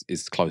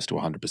is close to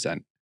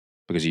 100%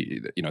 because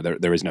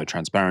there is no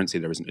transparency,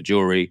 there isn't a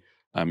jury.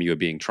 You are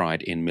being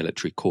tried in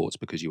military courts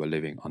because you are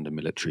living under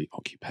military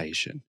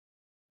occupation.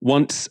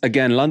 Once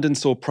again, London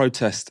saw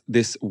protests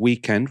this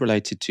weekend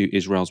related to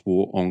Israel's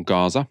war on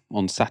Gaza.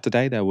 On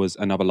Saturday, there was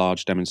another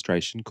large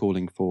demonstration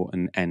calling for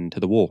an end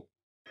to the war.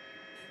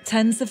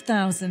 Tens of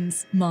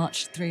thousands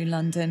marched through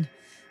London.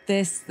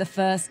 This, the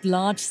first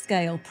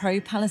large-scale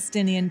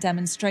pro-Palestinian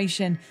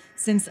demonstration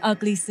since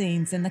ugly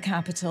scenes in the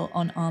capital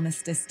on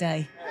Armistice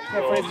Day.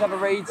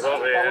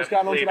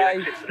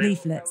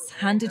 Leaflets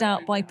handed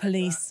out by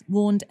police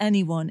warned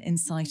anyone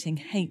inciting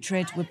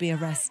hatred would be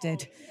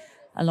arrested.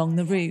 Along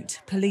the route,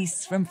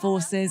 police from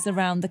forces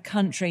around the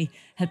country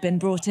had been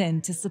brought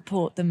in to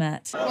support the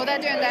Met. Well, they're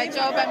doing their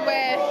job and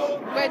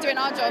we're doing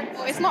our job.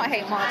 It's not a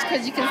hate march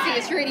because you can see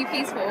it's really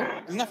peaceful.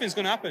 Nothing's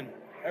going to happen.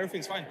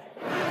 Everything's fine.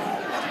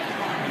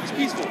 It's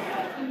peaceful.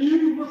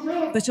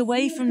 But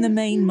away from the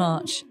main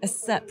march, a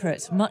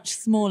separate, much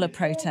smaller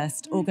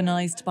protest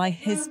organised by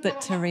Hizb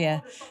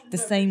ut-Tahrir, the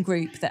same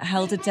group that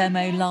held a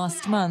demo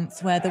last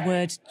month where the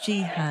word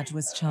jihad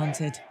was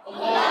chanted.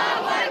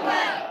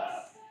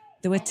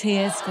 There were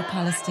tears for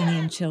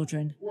Palestinian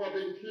children,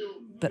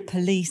 but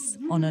police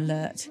on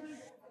alert.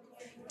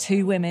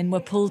 2 women were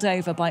pulled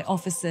over by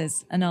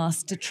officers and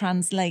asked to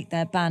translate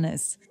their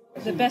banners.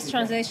 The best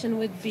translation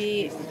would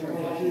be,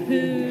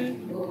 who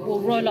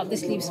will roll up the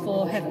sleeves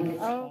for heaven?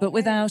 But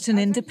without an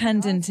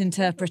independent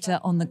interpreter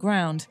on the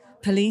ground,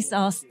 police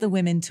asked the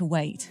women to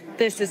wait.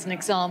 This is an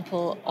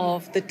example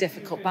of the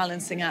difficult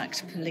balancing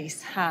act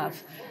police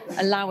have,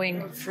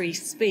 allowing free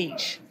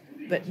speech,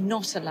 but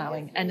not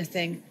allowing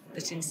anything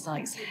that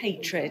incites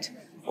hatred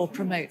or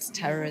promotes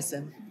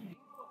terrorism.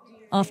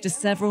 After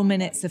several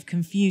minutes of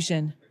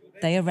confusion,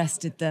 they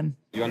arrested them.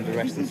 You're under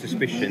arrest on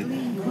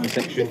suspicion in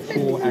Section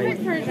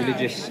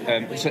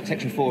 4A,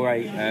 Section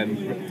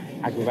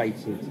 4A,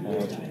 aggravated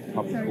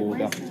public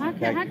order. How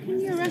can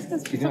you arrest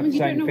us for You something you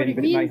don't know what it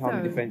means,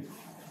 though?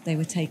 They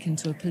were taken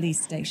to a police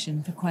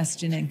station for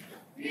questioning.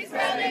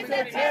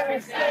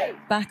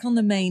 Back on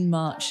the main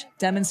march,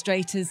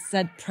 demonstrators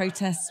said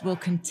protests will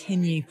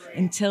continue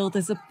until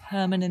there's a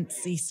permanent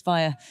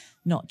ceasefire,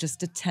 not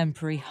just a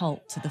temporary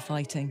halt to the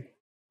fighting.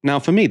 Now,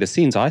 for me, the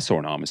scenes I saw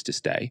on Armistice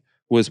Day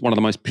was one of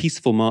the most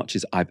peaceful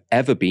marches I've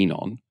ever been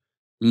on.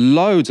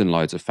 Loads and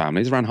loads of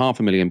families, around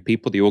 500,000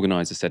 people. The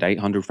organisers said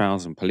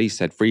 800,000, police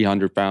said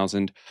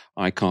 300,000.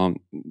 I can't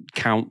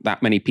count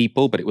that many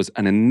people, but it was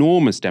an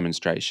enormous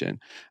demonstration.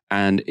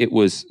 And it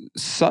was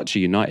such a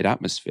united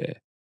atmosphere.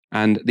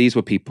 And these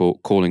were people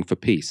calling for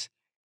peace.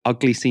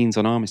 Ugly scenes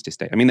on Armistice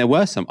Day. I mean, there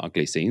were some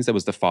ugly scenes. There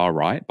was the far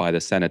right by the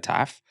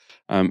cenotaph.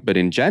 But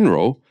in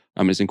general,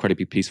 it was an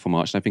incredibly peaceful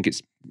march. And I think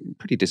it's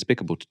pretty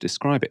despicable to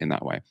describe it in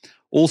that way.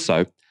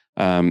 Also,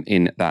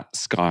 in that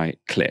Sky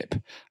clip,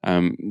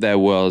 there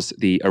was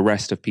the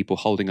arrest of people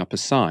holding up a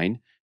sign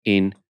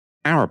in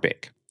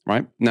Arabic,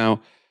 right?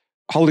 Now,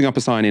 holding up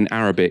a sign in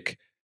Arabic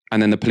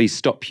and then the police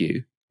stop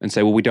you and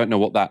say, well, we don't know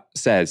what that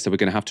says, so we're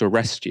going to have to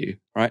arrest you,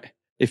 right?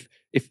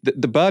 If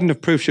the burden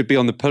of proof should be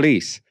on the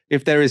police,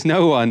 if there is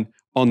no one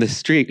on the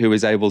street who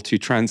is able to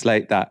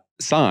translate that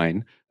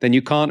sign, then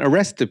you can't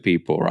arrest the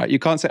people, right? You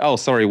can't say, oh,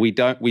 sorry, we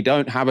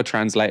don't have a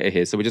translator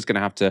here, so we're just going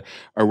to have to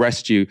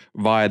arrest you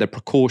via the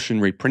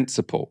precautionary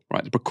principle,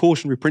 right? The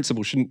precautionary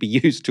principle shouldn't be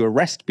used to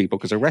arrest people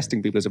because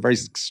arresting people is a very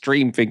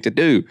extreme thing to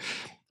do.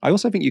 I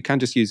also think you can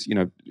just use,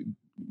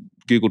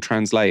 Google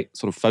Translate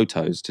sort of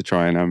photos to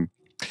try and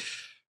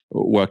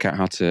work out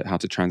how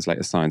to translate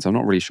a sign. So I'm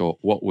not really sure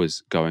what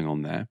was going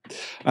on there.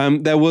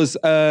 There was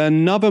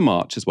another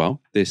march as well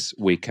this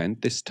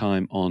weekend, this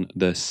time on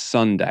the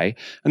Sunday.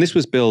 And this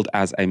was billed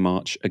as a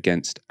march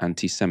against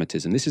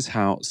anti-Semitism. This is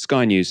how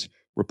Sky News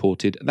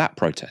reported that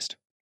protest.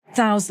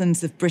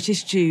 Thousands of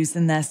British Jews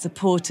and their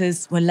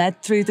supporters were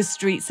led through the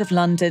streets of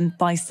London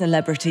by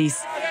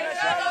celebrities,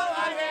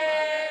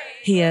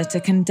 here to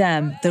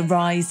condemn the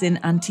rise in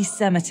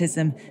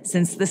anti-Semitism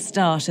since the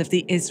start of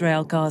the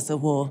Israel-Gaza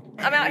war.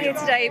 I'm out here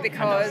today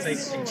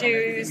because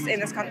Jews in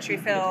this country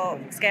feel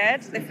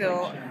scared. They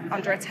feel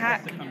under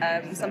attack.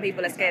 Some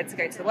people are scared to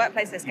go to the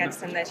workplace. They're scared to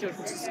send their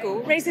children to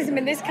school. Racism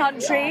in this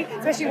country,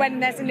 especially when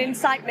there's an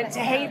incitement to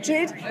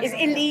hatred, is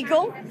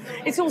illegal.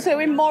 It's also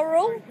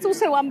immoral. It's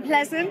also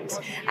unpleasant.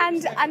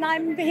 And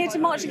I'm here to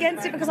march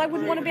against it because I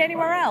wouldn't want to be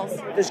anywhere else.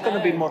 There's going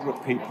to be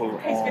moderate people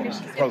on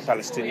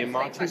pro-Palestinian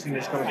marches, and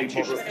there's going to be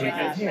moderate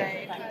people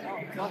here.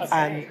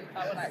 And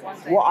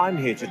what I'm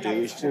here to do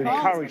is to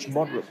encourage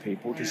moderate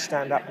people to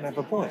stand up and have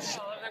a voice.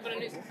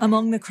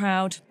 Among the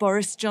crowd,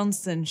 Boris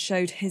Johnson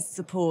showed his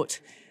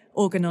support.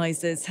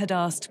 Organisers had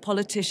asked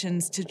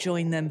politicians to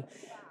join them,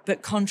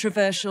 but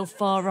controversial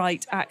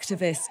far-right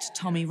activist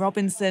Tommy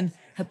Robinson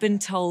had been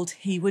told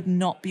he would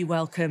not be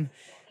welcome.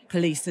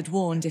 Police had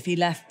warned if he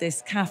left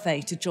this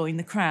cafe to join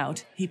the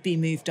crowd, he'd be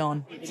moved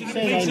on.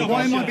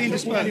 Why am I being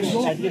dispersed?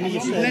 Why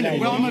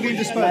am I being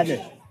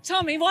dispersed?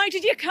 Tommy, why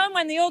did you come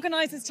when the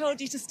organisers told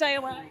you to stay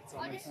away?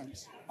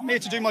 I'm here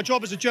to do my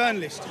job as a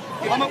journalist.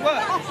 I'm at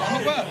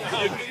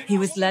work. He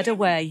was led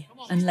away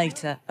and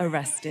later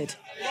arrested.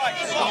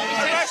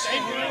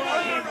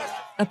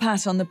 A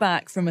pat on the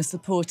back from a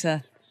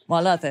supporter,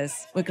 while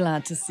others were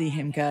glad to see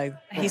him go.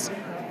 He's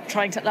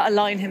trying to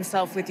align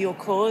himself with your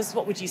cause.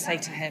 What would you say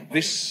to him?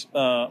 This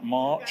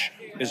march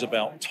is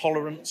about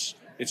tolerance,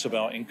 it's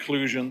about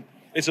inclusion,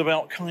 it's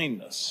about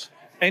kindness.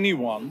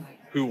 Anyone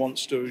who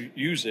wants to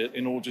use it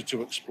in order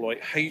to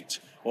exploit hate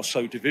or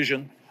sow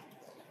division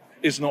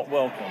is not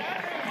welcome.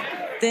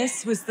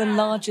 This was the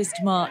largest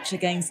march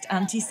against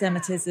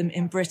anti-Semitism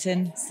in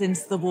Britain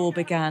since the war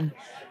began,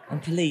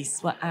 and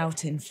police were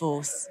out in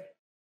force.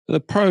 The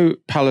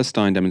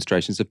pro-Palestine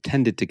demonstrations have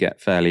tended to get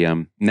fairly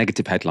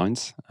negative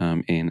headlines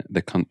in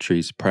the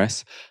country's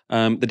press.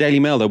 The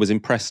Daily Mail, though, was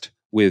impressed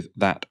with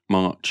that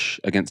march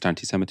against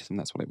anti-Semitism.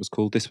 That's what it was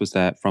called. This was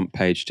their front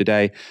page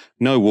today.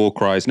 No war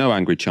cries, no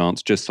angry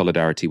chants, just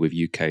solidarity with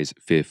UK's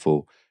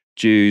fearful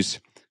Jews.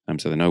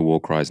 So the no war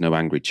cries, no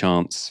angry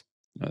chants.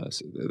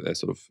 So they're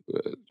sort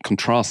of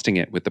contrasting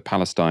it with the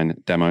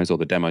Palestine demos or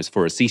the demos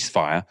for a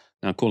ceasefire.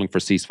 Now, calling for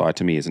a ceasefire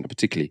to me isn't a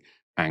particularly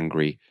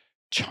angry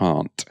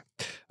chant.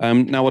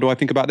 Now, what do I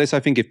think about this? I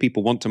think if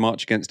people want to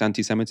march against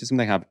anti-Semitism,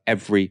 they have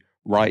every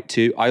right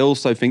to. I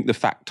also think the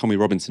fact Tommy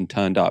Robinson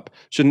turned up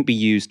shouldn't be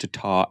used to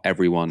tar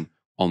everyone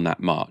on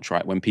that march,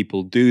 right? When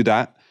people do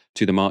that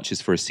to the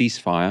marches for a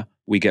ceasefire,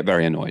 we get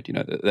very annoyed. You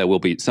know, there will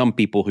be some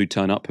people who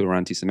turn up who are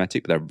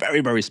anti-Semitic, but they're a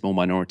very, very small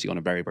minority on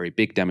a very, very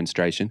big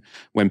demonstration.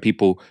 When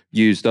people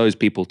use those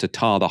people to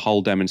tar the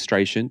whole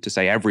demonstration, to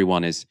say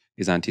everyone is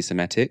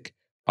anti-Semitic,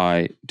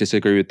 I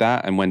disagree with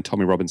that. And when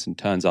Tommy Robinson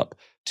turns up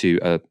to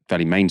a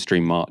fairly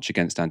mainstream march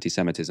against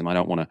anti-Semitism, I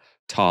don't want to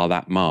tar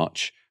that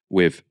march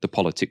with the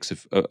politics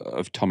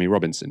of Tommy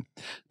Robinson.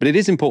 But it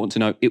is important to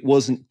note it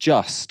wasn't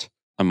just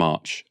a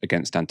march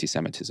against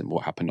anti-Semitism,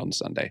 what happened on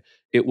Sunday.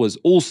 It was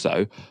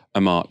also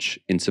a march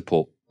in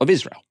support of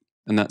Israel.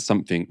 And that's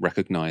something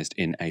recognised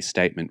in a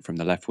statement from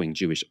the left-wing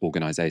Jewish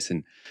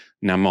organisation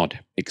Namod,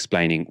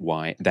 explaining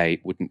why they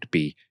wouldn't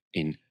be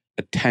in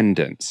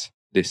attendance.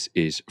 This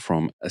is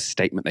from a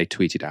statement they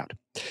tweeted out.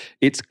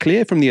 It's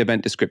clear from the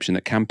event description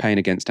that Campaign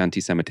Against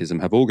Anti-Semitism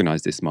have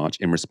organised this march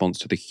in response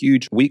to the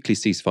huge weekly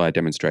ceasefire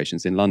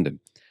demonstrations in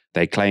London.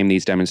 They claim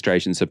these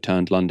demonstrations have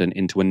turned London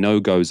into a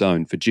no-go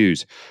zone for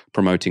Jews,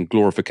 promoting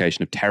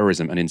glorification of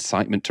terrorism and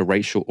incitement to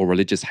racial or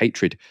religious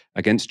hatred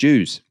against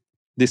Jews.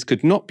 This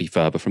could not be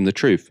further from the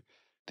truth.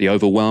 The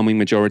overwhelming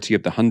majority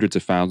of the hundreds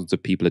of thousands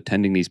of people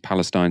attending these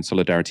Palestine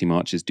solidarity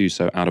marches do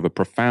so out of a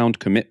profound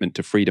commitment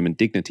to freedom and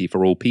dignity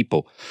for all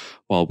people.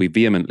 While we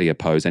vehemently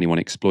oppose anyone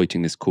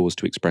exploiting this cause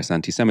to express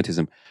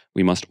anti-Semitism,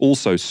 we must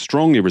also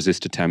strongly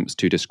resist attempts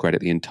to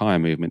discredit the entire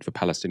movement for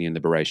Palestinian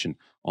liberation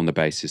on the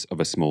basis of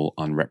a small,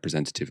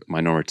 unrepresentative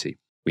minority.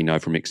 We know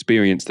from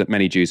experience that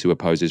many Jews who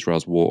oppose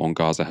Israel's war on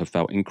Gaza have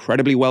felt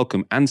incredibly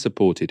welcome and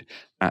supported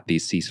at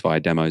these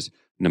ceasefire demos.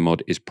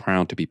 Namod is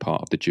proud to be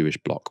part of the Jewish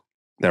bloc.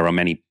 There are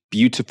many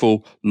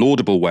beautiful,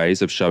 laudable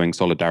ways of showing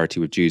solidarity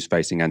with Jews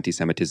facing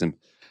anti-Semitism.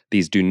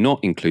 These do not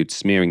include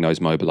smearing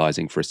those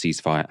mobilizing for a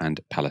ceasefire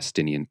and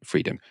Palestinian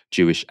freedom,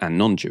 Jewish and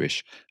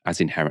non-Jewish, as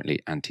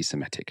inherently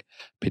anti-Semitic.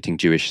 Pitting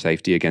Jewish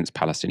safety against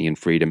Palestinian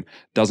freedom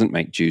doesn't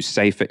make Jews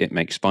safer, it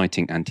makes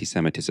fighting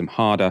anti-Semitism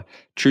harder.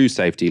 True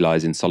safety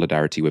lies in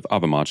solidarity with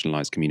other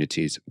marginalized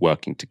communities,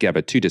 working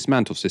together to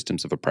dismantle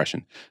systems of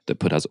oppression that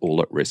put us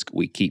all at risk.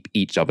 We keep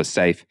each other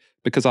safe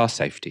because our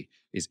safety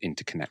is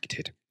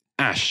interconnected.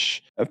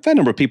 Ash. A fair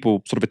number of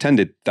people sort of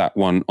attended that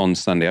one on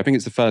Sunday. I think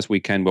it's the first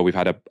weekend where we've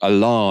had a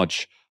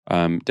large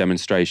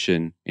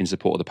demonstration in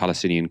support of the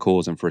Palestinian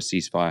cause and for a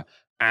ceasefire,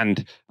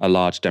 and a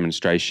large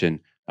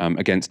demonstration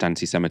against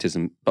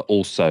anti-Semitism, but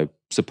also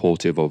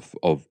supportive of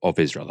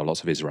Israel. There are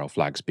lots of Israel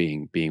flags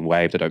being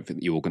waved. I don't think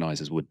the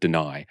organisers would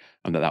deny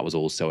that was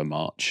also a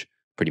march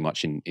pretty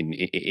much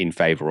in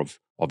favour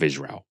of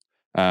Israel.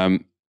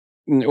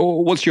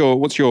 What's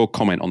your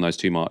comment on those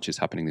two marches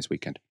happening this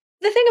weekend?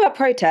 The thing about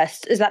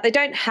protests is that they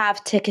don't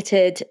have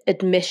ticketed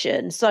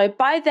admission. So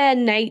by their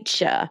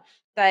nature,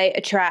 they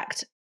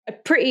attract a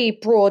pretty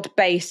broad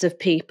base of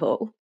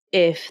people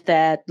if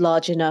they're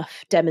large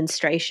enough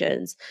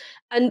demonstrations.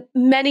 And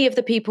many of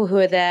the people who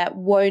are there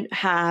won't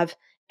have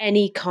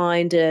any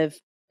kind of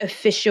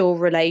official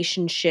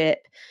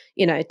relationship,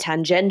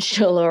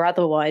 tangential or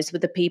otherwise,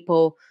 with the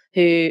people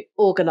who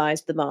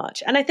organised the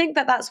march. And I think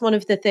that that's one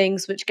of the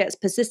things which gets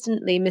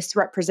persistently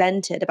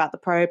misrepresented about the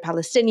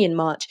pro-Palestinian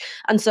march.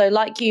 And so,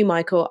 like you,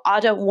 Michael,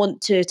 I don't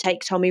want to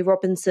take Tommy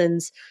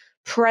Robinson's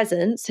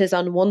presence, his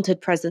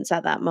unwanted presence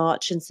at that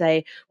march, and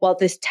say, well,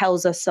 this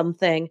tells us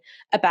something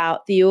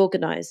about the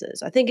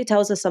organisers. I think it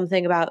tells us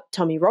something about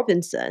Tommy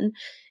Robinson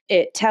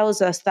it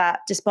tells us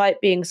that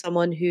despite being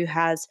someone who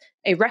has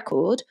a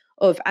record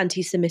of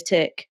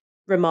anti-Semitic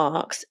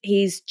remarks,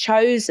 he's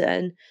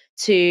chosen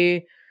to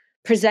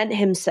present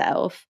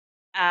himself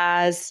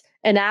as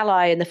an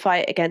ally in the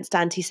fight against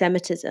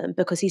anti-Semitism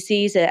because he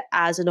sees it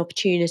as an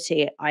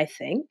opportunity, I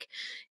think,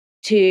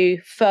 to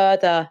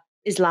further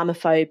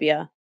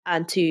Islamophobia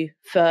and to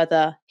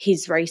further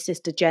his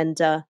racist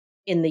agenda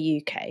in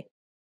the UK.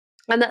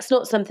 And that's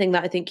not something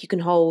that I think you can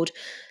hold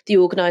the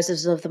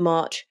organisers of the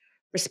march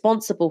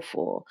responsible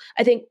for.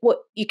 I think what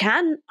you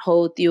can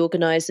hold the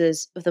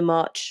organisers of the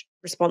march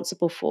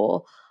responsible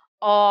for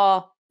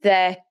are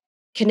their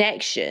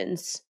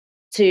connections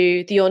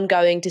to the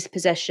ongoing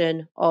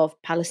dispossession of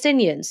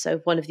Palestinians. So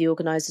one of the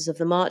organisers of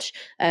the march,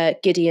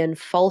 Gideon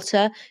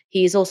Falter,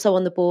 he is also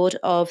on the board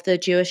of the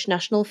Jewish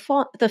National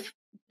Fund.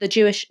 The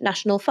Jewish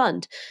National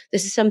Fund.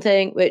 This is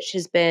something which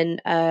has been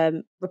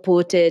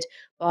reported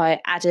by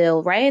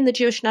Adil Ray, and the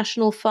Jewish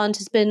National Fund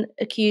has been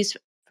accused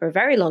for a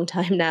very long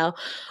time now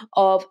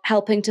of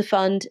helping to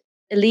fund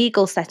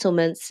illegal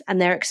settlements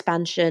and their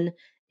expansion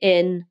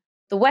in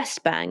the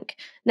West Bank.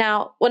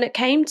 Now, when it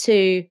came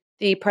to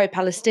the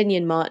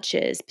pro-Palestinian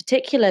marches,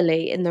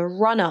 particularly in the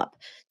run-up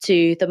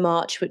to the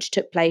march which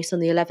took place on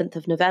the 11th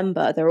of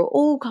November, there were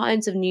all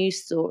kinds of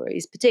news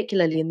stories,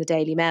 particularly in the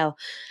Daily Mail,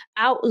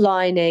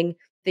 outlining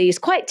these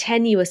quite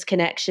tenuous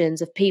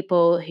connections of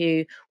people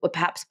who were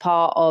perhaps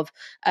part of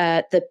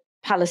the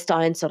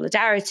Palestine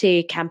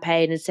Solidarity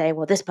campaign and saying,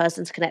 well, this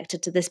person's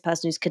connected to this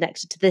person who's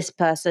connected to this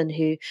person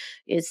who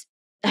is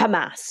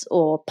Hamas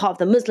or part of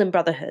the Muslim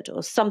Brotherhood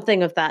or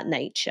something of that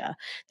nature.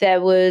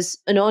 There was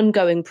an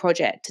ongoing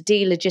project to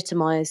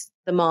delegitimize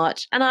the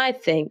march, and I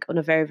think on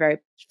a very, very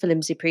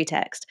flimsy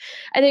pretext.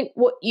 I think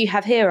what you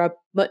have here are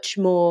much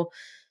more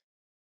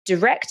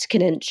direct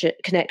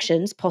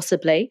connections,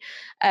 possibly,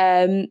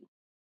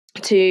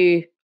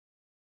 to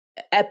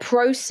a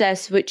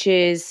process which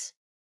is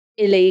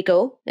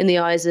illegal in the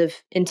eyes of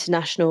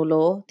international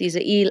law. These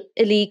are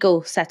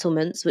illegal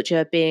settlements which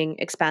are being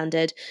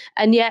expanded,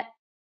 and yet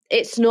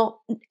it's not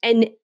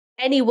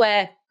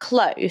anywhere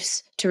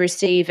close to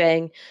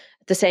receiving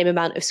the same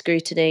amount of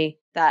scrutiny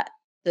that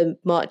the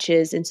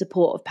marches in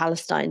support of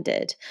Palestine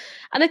did.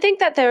 And I think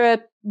that there are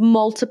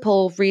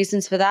multiple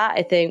reasons for that.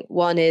 I think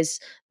one is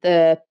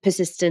the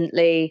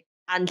persistently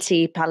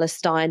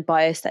anti-Palestine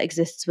bias that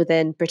exists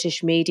within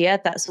British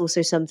media. That's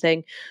also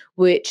something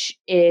which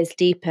is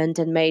deepened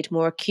and made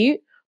more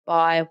acute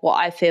by what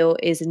I feel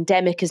is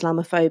endemic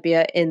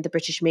Islamophobia in the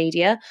British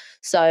media.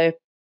 So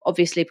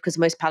obviously because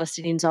most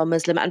Palestinians are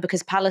Muslim and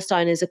because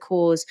Palestine is a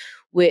cause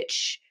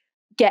which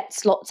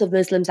gets lots of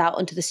Muslims out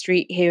onto the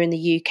street here in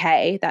the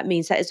UK, that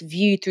means that it's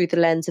viewed through the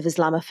lens of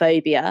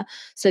Islamophobia.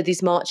 So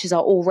these marches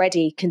are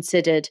already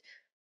considered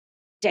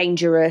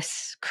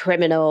dangerous,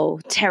 criminal,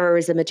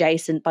 terrorism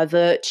adjacent by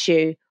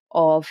virtue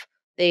of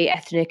the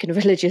ethnic and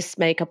religious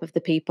makeup of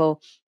the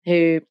people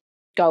who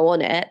go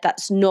on it.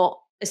 That's not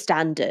a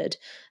standard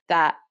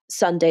that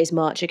Sunday's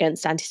march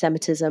against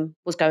anti-Semitism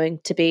was going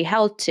to be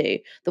held to.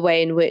 The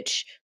way in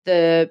which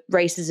the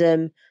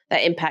racism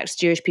that impacts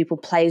Jewish people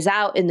plays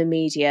out in the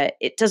media,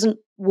 it doesn't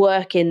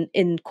work in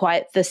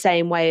quite the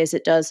same way as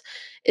it does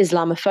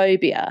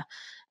Islamophobia.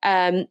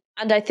 And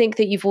I think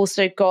that you've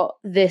also got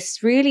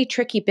this really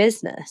tricky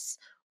business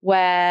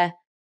where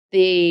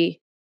the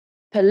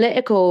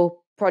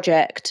political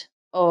project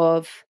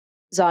of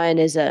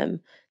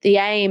Zionism, the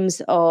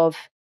aims of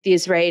the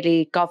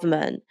Israeli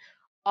government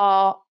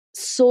are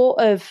sort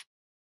of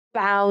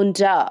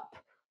bound up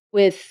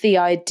with the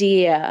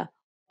idea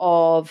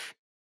of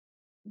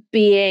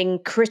being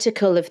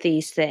critical of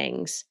these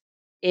things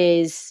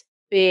is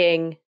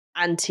being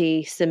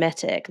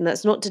anti-Semitic. And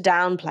that's not to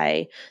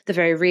downplay the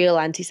very real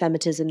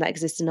anti-Semitism that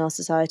exists in our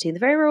society and the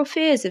very real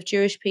fears of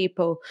Jewish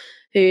people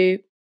who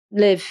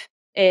live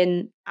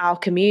in our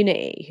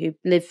community,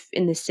 who live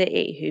in the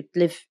city, who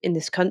live in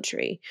this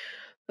country.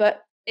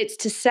 But it's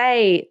to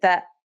say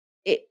that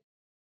it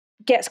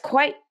gets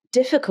quite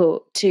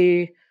difficult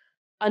to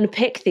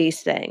unpick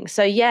these things.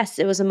 So yes,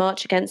 it was a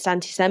march against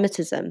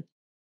anti-Semitism.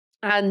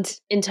 And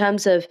in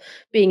terms of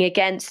being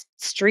against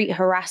street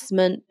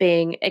harassment,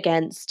 being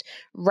against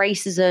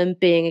racism,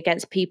 being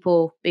against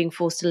people being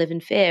forced to live in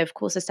fear, of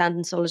course, I stand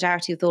in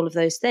solidarity with all of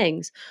those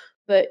things.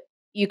 But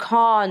you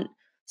can't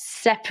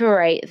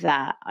separate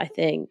that, I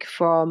think,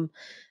 from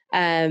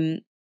the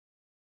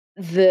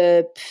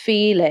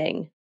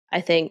feeling,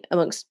 I think,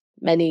 amongst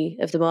many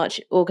of the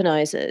march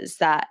organisers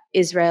that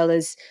Israel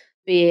is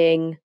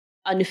being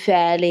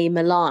unfairly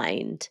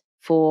maligned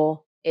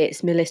for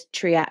its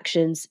military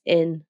actions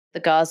in the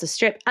Gaza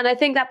Strip. And I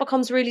think that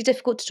becomes really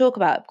difficult to talk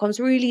about. It becomes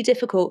really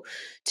difficult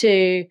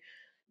to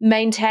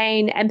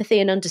maintain empathy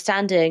and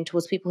understanding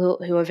towards people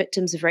who are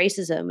victims of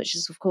racism, which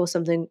is, of course,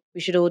 something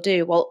we should all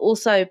do, while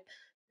also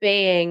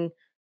being,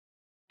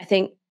 I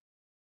think,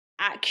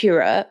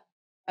 accurate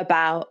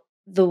about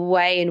the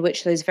way in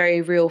which those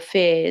very real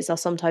fears are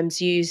sometimes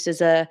used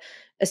as a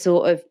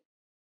sort of,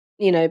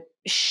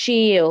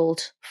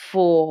 shield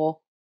for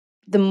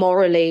the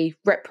morally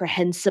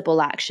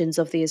reprehensible actions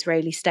of the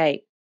Israeli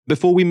state.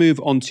 Before we move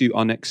on to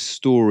our next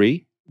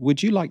story,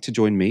 would you like to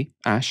join me,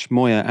 Ash,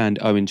 Moya and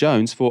Owen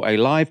Jones for a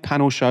live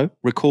panel show,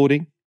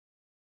 recording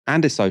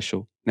and a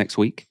social next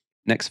week,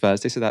 next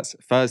Thursday? So that's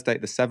Thursday,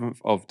 the 7th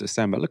of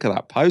December. Look at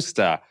that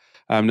poster.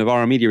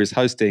 Novara Media is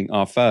hosting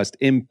our first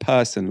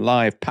in-person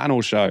live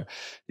panel show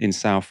in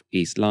South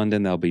East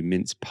London. There'll be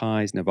mince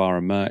pies,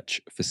 Novara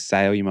merch for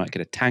sale. You might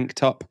get a tank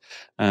top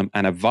and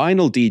a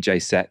vinyl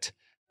DJ set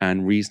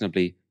and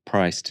reasonably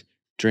priced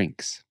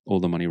drinks. All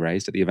the money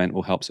raised at the event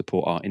will help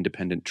support our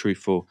independent,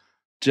 truthful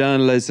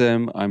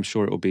journalism. I'm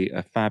sure it will be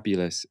a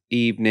fabulous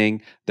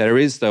evening. There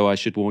is, though, I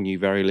should warn you,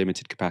 very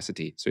limited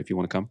capacity. So if you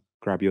want to come,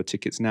 grab your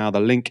tickets now. The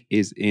link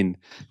is in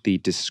the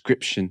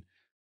description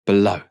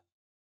below.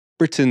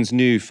 Britain's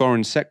new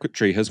Foreign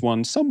Secretary has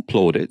won some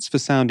plaudits for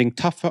sounding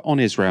tougher on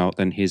Israel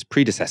than his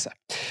predecessor.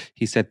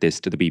 He said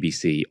this to the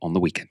BBC on the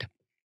weekend.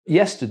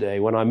 Yesterday,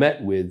 when I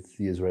met with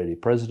the Israeli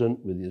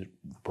president, with the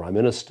prime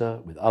minister,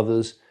 with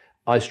others,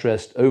 I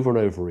stressed over and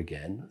over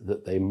again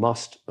that they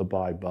must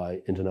abide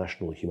by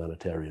international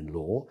humanitarian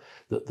law,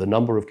 that the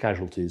number of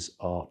casualties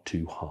are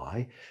too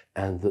high,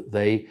 and that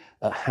they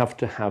have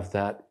to have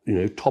that,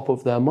 top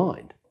of their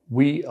mind.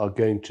 We are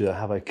going to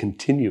have a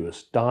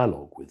continuous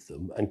dialogue with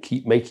them and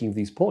keep making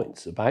these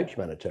points about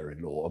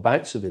humanitarian law,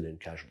 about civilian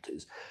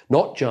casualties,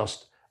 not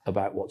just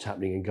about what's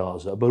happening in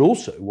Gaza, but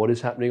also what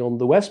is happening on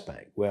the West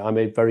Bank, where I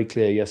made very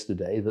clear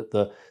yesterday that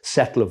the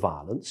settler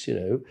violence,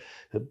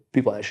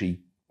 people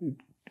actually,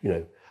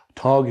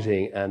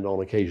 targeting and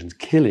on occasions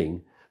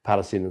killing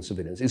Palestinian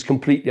civilians is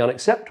completely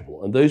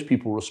unacceptable. And those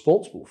people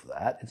responsible for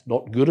that, it's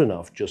not good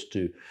enough just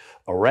to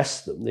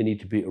arrest them. They need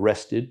to be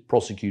arrested,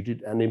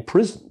 prosecuted, and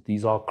imprisoned.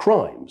 These are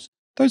crimes.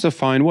 Those are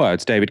fine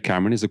words. David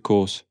Cameron is, of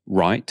course,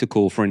 right to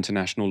call for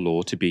international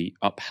law to be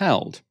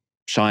upheld.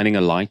 Shining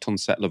a light on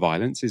settler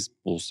violence is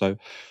also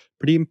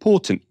pretty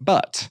important.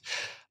 But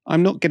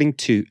I'm not getting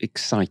too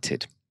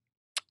excited.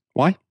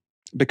 Why?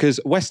 Because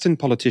Western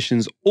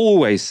politicians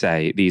always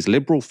say these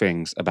liberal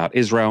things about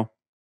Israel.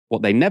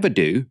 What they never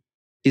do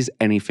is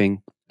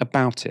anything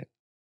about it.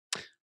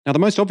 Now, the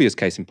most obvious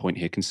case in point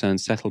here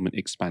concerns settlement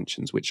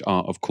expansions, which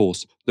are, of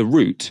course, the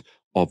root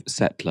of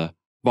settler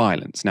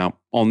violence. Now,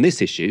 on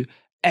this issue,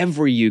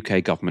 every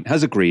UK government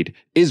has agreed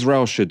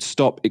Israel should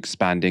stop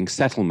expanding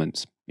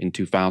settlements. In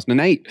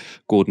 2008,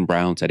 Gordon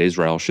Brown said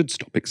Israel should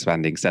stop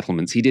expanding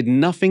settlements. He did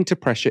nothing to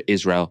pressure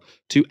Israel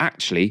to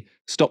actually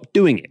stop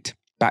doing it.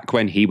 Back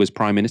when he was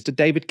Prime Minister,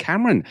 David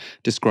Cameron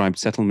described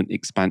settlement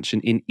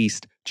expansion in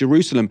East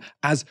Jerusalem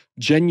as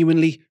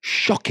genuinely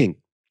shocking.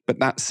 But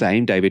that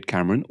same David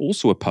Cameron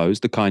also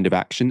opposed the kind of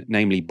action,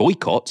 namely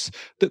boycotts,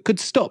 that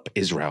could stop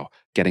Israel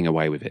getting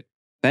away with it.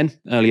 Then,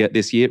 earlier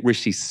this year,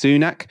 Rishi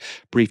Sunak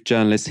briefed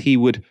journalists he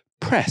would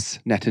press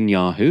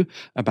Netanyahu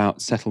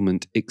about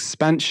settlement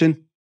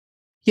expansion.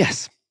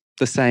 Yes,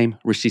 the same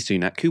Rishi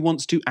Sunak who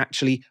wants to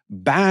actually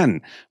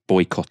ban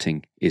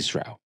boycotting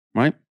Israel,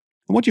 right?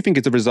 And what do you think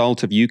is the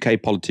result of UK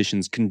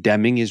politicians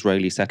condemning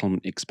Israeli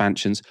settlement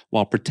expansions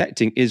while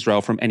protecting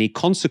Israel from any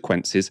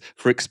consequences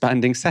for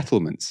expanding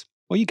settlements?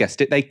 Well, you guessed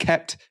it, they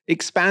kept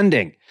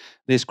expanding.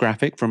 This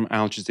graphic from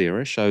Al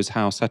Jazeera shows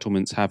how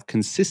settlements have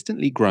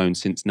consistently grown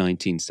since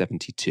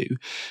 1972.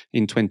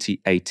 In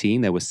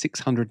 2018, there were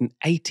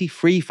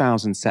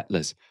 683,000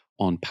 settlers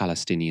on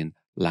Palestinian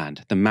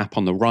land. The map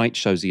on the right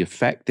shows the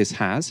effect this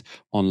has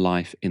on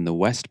life in the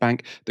West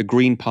Bank. The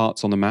green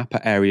parts on the map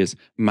are areas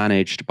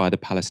managed by the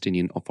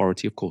Palestinian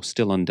Authority, of course,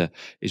 still under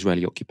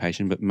Israeli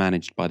occupation, but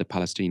managed by the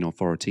Palestinian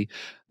Authority.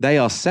 They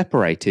are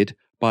separated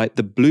by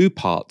the blue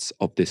parts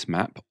of this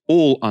map,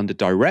 all under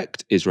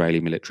direct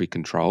Israeli military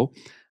control,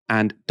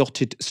 and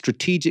dotted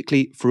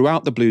strategically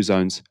throughout the blue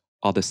zones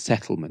are the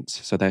settlements.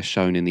 So they're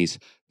shown in these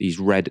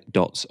red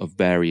dots of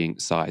varying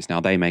size. Now,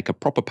 they make a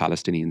proper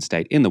Palestinian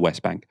state in the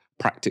West Bank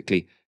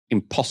practically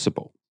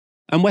impossible.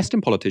 And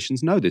Western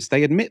politicians know this.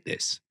 They admit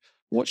this.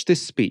 Watch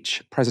this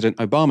speech President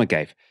Obama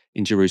gave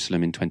in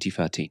Jerusalem in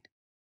 2013.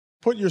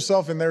 Put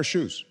yourself in their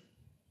shoes.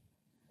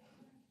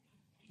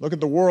 Look at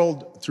the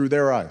world through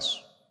their eyes.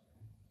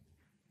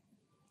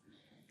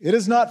 It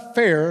is not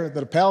fair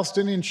that a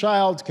Palestinian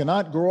child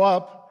cannot grow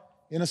up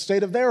in a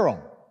state of their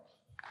own.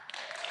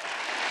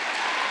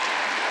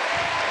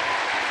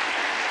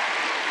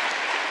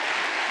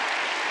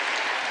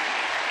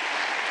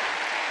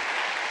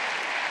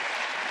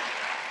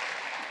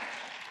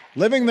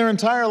 Living their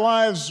entire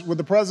lives with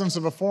the presence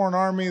of a foreign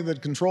army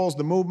that controls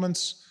the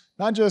movements,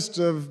 not just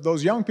of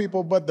those young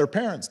people, but their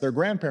parents, their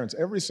grandparents,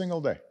 every single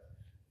day.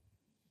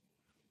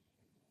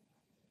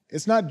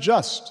 It's not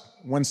just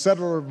when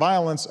settler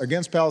violence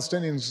against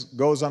Palestinians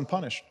goes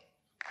unpunished.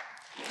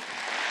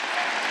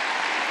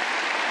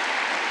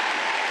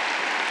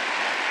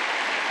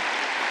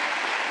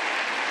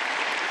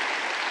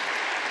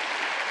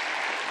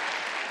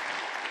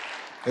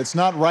 It's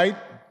not right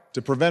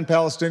to prevent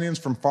Palestinians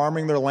from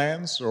farming their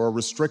lands or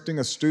restricting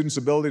a student's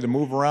ability to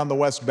move around the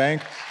West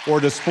Bank or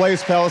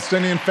displace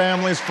Palestinian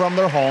families from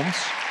their homes.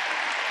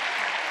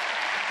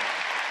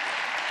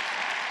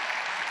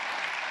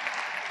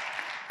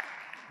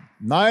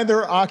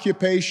 Neither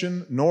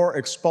occupation nor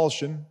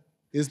expulsion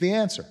is the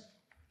answer.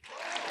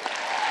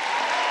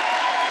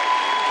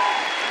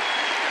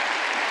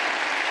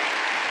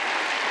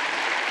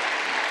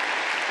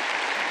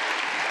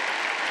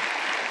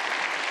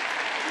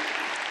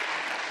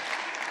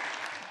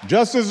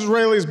 Just as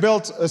Israelis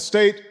built a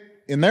state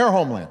in their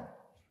homeland,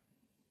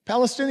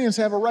 Palestinians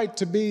have a right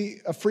to be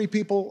a free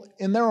people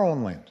in their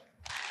own land.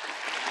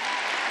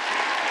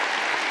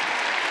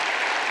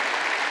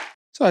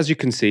 So as you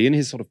can see, in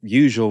his sort of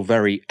usual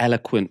very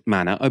eloquent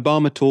manner,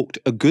 Obama talked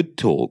a good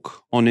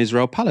talk on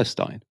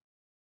Israel-Palestine.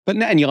 But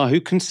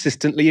Netanyahu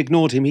consistently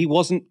ignored him. He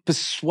wasn't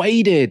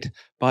persuaded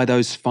by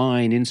those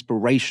fine,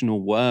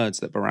 inspirational words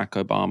that Barack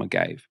Obama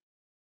gave.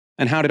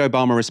 And how did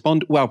Obama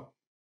respond? Well,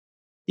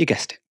 you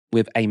guessed it,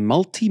 with a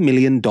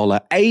multi-million-dollar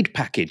aid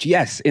package.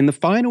 Yes, in the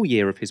final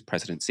year of his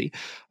presidency,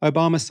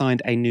 Obama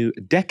signed a new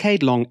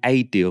decade-long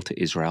aid deal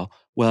to Israel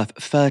worth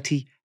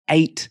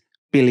 $38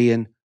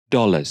 billion.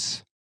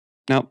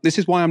 Now, this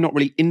is why I'm not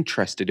really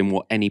interested in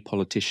what any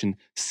politician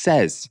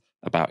says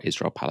about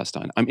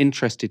Israel-Palestine. I'm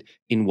interested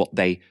in what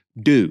they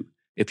do.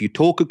 If you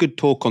talk a good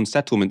talk on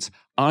settlements,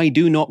 I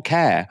do not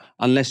care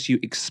unless you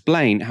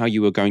explain how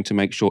you are going to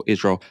make sure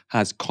Israel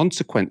has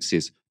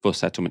consequences for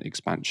settlement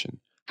expansion,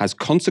 has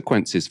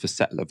consequences for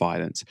settler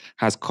violence,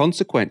 has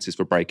consequences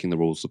for breaking the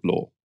rules of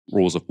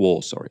war.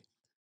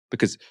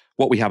 Because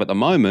what we have at the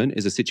moment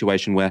is a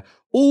situation where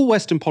all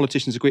Western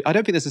politicians agree. I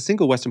don't think there's a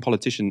single Western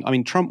politician. I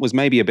mean, Trump was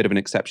maybe a bit of an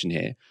exception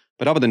here,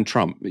 but other than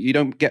Trump, you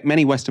don't get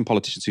many Western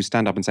politicians who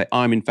stand up and say,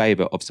 I'm in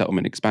favor of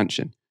settlement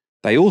expansion.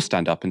 They all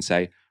stand up and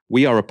say,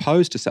 we are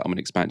opposed to settlement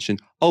expansion.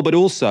 Oh, but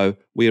also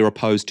we are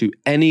opposed to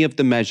any of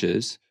the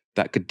measures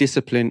that could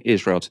discipline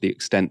Israel to the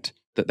extent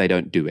that they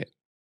don't do it.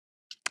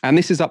 And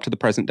this is up to the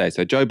present day.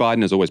 So Joe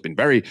Biden has always been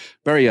very,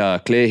 very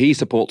clear. He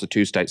supports a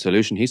two-state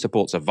solution. He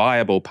supports a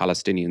viable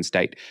Palestinian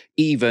state,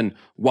 even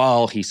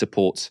while he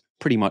supports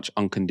pretty much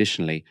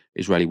unconditionally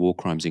Israeli war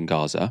crimes in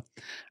Gaza.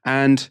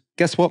 And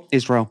guess what?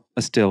 Israel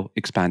are still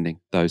expanding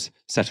those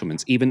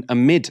settlements, even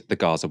amid the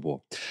Gaza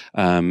war.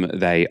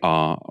 They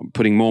are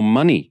putting more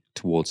money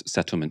towards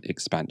settlement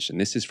expansion.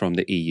 This is from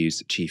the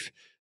EU's chief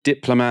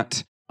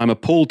diplomat. I'm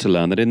appalled to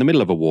learn that in the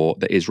middle of a war,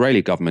 the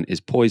Israeli government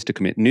is poised to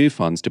commit new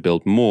funds to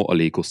build more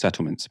illegal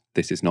settlements.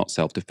 This is not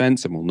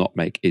self-defense and will not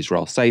make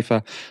Israel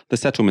safer. The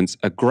settlements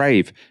are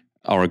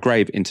a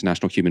grave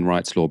international human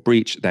rights law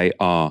breach. They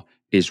are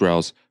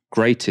Israel's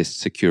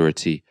greatest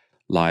security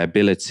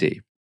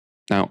liability.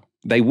 Now,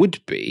 they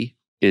would be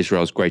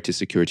Israel's greatest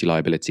security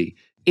liability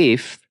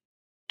if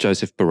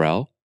Joseph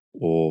Borrell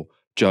or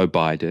Joe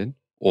Biden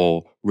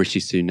or Rishi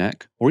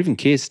Sunak or even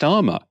Keir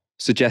Starmer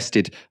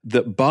suggested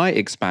that by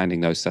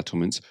expanding those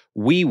settlements,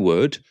 we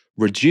would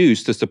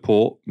reduce the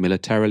support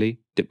militarily,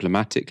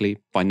 diplomatically,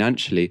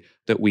 financially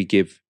that we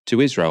give to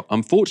Israel.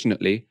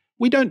 Unfortunately,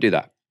 we don't do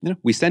that.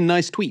 We send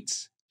nice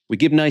tweets, we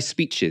give nice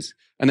speeches,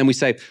 and then we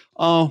say,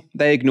 oh,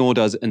 they ignored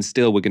us and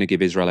still we're going to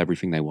give Israel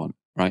everything they want,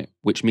 right?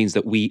 Which means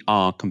that we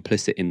are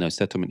complicit in those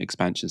settlement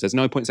expansions. There's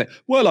no point in saying,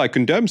 well, I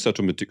condemn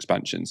settlement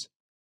expansions.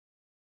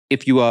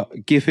 If you are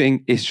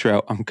giving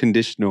Israel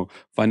unconditional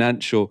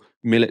financial,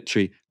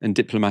 military, and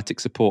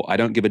diplomatic support, I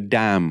don't give a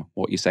damn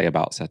what you say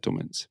about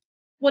settlements.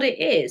 What it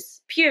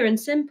is, pure and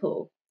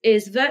simple,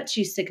 is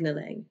virtue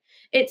signaling.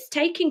 It's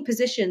taking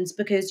positions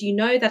because you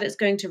know that it's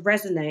going to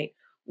resonate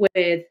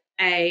with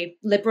a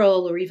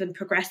liberal or even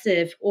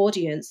progressive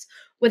audience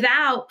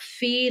without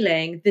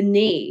feeling the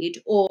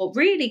need or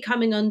really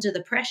coming under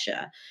the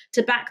pressure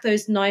to back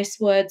those nice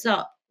words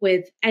up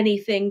with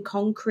anything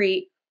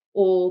concrete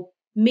or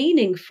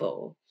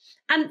meaningful.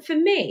 And for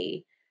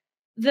me,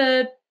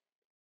 the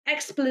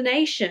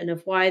explanation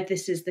of why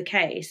this is the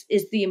case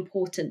is the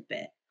important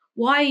bit.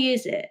 Why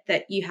is it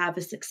that you have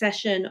a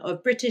succession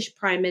of British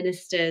prime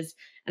ministers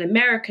and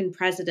American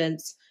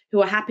presidents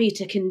who are happy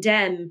to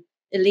condemn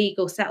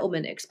illegal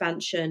settlement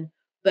expansion,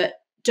 but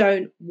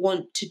don't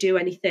want to do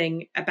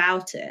anything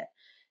about it?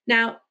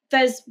 Now,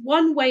 there's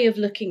one way of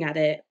looking at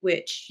it,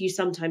 which you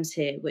sometimes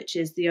hear, which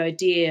is the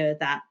idea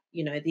that,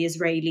 the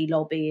Israeli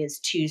lobby is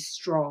too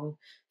strong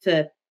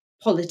for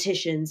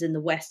politicians in the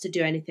West to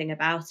do anything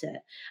about it.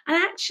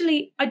 And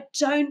actually, I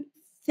don't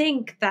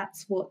think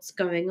that's what's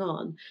going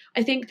on.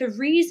 I think the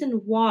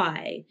reason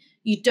why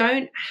you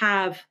don't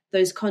have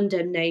those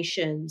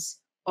condemnations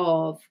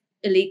of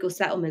illegal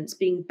settlements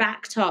being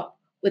backed up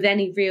with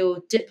any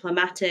real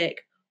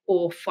diplomatic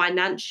or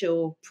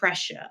financial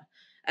pressure,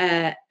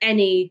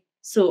 any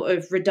sort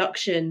of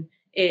reduction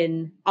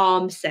in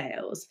arms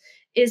sales,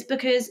 is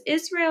because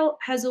Israel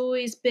has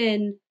always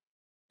been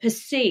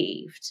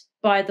perceived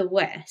by the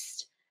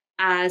West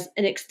as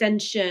an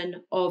extension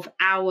of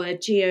our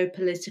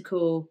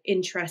geopolitical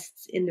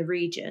interests in the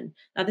region.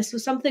 Now, this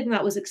was something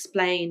that was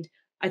explained,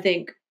 I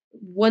think,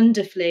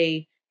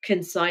 wonderfully,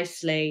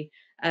 concisely,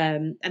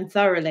 and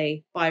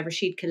thoroughly by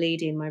Rashid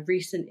Khalidi in my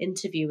recent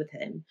interview with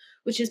him,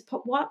 which is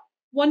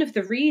one of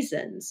the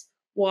reasons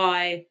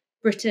why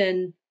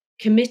Britain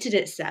committed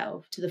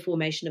itself to the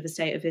formation of a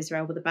state of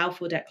Israel with the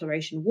Balfour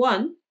Declaration.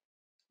 One,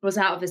 was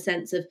out of a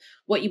sense of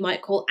what you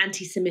might call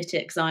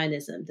anti-Semitic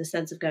Zionism, the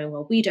sense of going,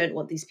 well, we don't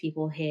want these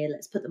people here,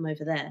 let's put them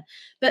over there.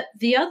 But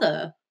the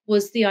other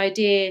was the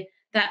idea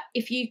that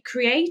if you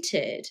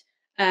created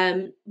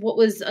what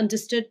was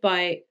understood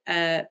by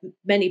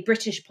many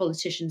British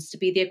politicians to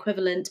be the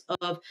equivalent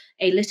of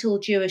a little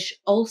Jewish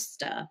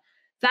Ulster,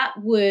 that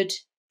would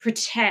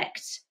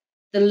protect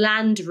the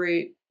land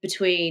route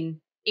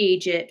between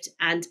Egypt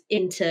and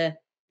into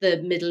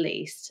the Middle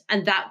East,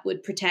 and that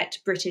would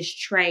protect British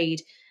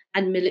trade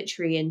and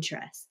military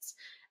interests.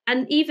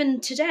 And even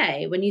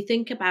today, when you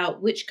think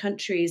about which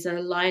countries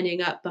are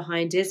lining up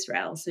behind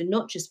Israel, so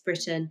not just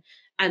Britain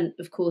and,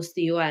 of course,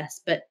 the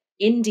US, but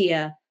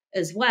India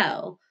as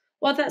well,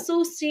 well, that's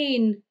all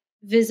seen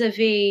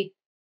vis-a-vis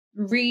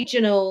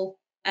regional,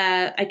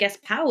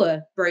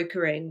 power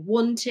brokering,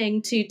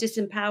 wanting to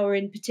disempower,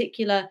 in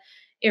particular,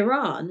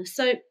 Iran.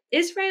 So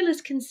Israel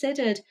is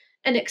considered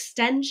an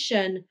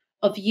extension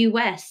of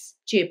US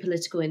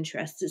geopolitical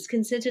interests. It's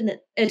considered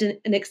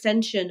an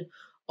extension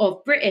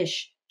of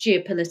British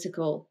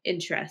geopolitical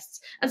interests.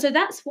 And so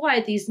that's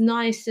why these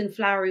nice and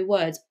flowery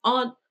words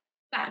aren't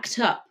backed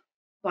up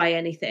by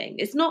anything.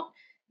 It's not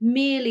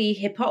merely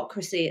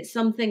hypocrisy, it's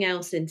something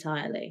else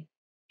entirely.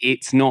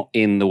 It's not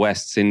in the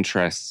West's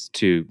interests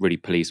to really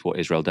police what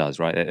Israel does,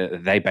 right?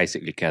 They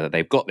basically care that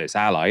they've got this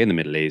ally in the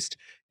Middle East.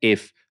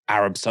 If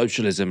Arab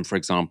socialism, for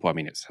example, I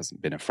mean, it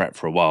hasn't been a threat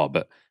for a while,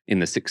 but in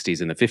the 60s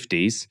and the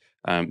 50s,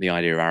 the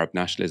idea of Arab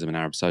nationalism and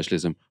Arab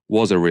socialism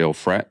was a real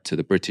threat to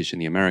the British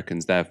and the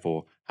Americans.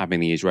 Therefore, having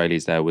the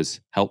Israelis there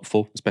was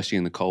helpful, especially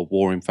in the Cold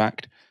War, in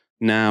fact.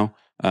 Now,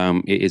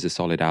 it is a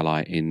solid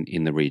ally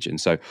in the region.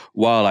 So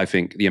while I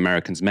think the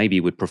Americans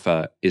maybe would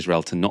prefer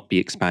Israel to not be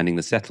expanding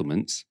the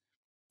settlements,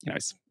 you know,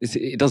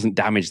 it doesn't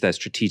damage their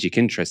strategic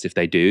interest if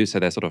they do. So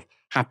they're sort of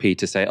happy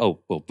to say,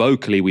 oh, well,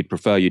 vocally, we'd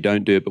prefer you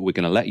don't do it, but we're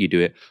going to let you do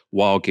it,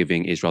 while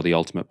giving Israel the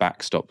ultimate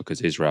backstop, because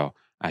Israel,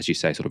 as you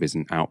say, sort of is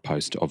an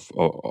outpost of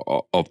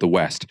the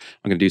West.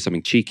 I'm going to do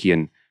something cheeky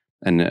and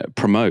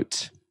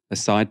promote a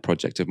side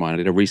project of mine. I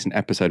did a recent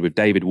episode with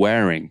David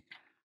Waring,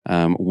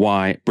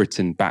 why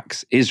Britain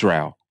backs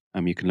Israel.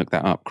 You can look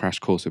that up, Crash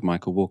Course with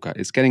Michael Walker.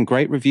 It's getting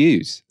great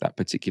reviews, that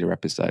particular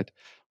episode,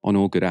 on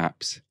all good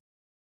apps.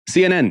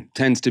 CNN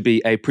tends to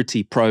be a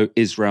pretty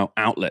pro-Israel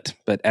outlet,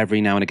 but every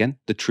now and again,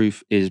 the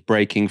truth is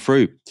breaking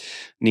through.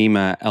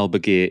 Nima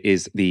El-Bagir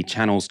is the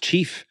channel's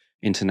chief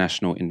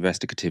international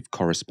investigative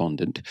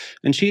correspondent,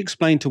 and she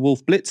explained to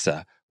Wolf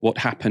Blitzer what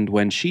happened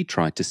when she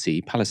tried to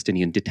see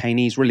Palestinian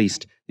detainees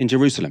released in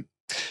Jerusalem.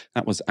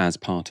 That was as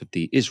part of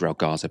the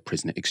Israel-Gaza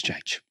prisoner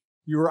exchange.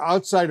 You were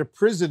outside a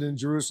prison in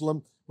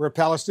Jerusalem where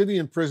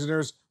Palestinian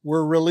prisoners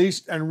were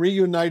released and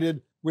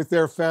reunited with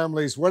their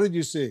families. What did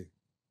you see?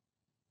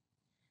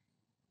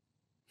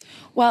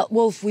 Well,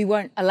 Wolf, we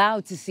weren't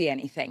allowed to see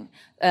anything.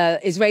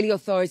 Israeli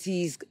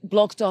authorities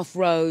blocked off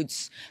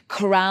roads,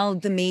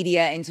 corralled the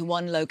media into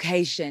one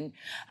location,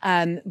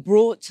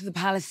 brought the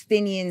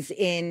Palestinians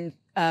in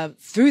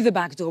through the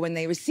back door when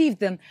they received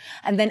them,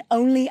 and then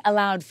only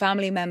allowed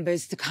family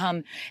members to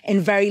come in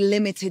very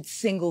limited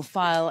single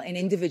file in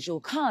individual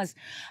cars.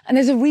 And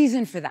there's a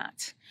reason for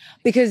that.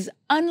 Because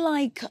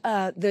unlike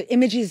the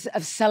images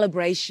of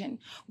celebration,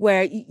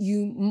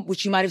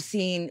 which you might have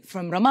seen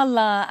from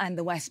Ramallah and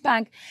the West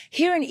Bank,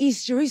 here in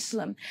East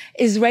Jerusalem,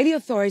 Israeli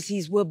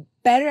authorities were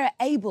better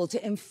able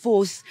to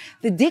enforce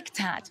the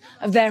diktat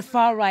of their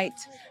far-right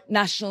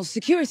national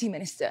security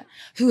minister,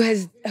 who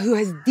has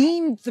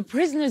deemed the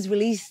prisoners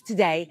released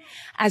today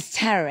as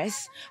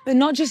terrorists. But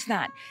not just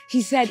that.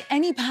 He said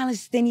any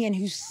Palestinian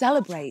who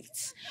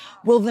celebrates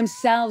will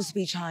themselves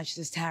be charged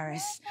as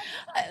terrorists.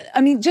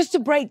 I mean, just to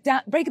break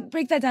that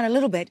down a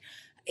little bit,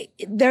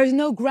 there is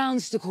no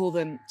grounds to call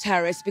them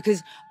terrorists,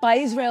 because by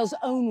Israel's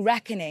own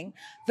reckoning,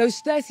 those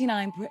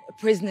 39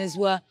 prisoners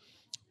were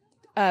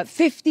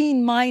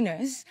 15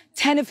 minors,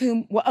 10 of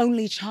whom were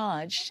only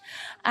charged,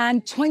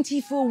 and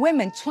 24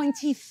 women,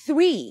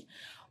 23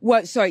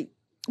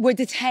 were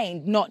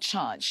detained, not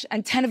charged,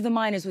 and 10 of the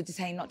minors were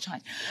detained, not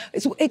charged.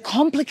 So it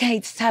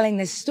complicates telling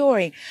this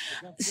story.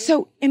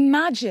 So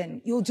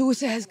imagine your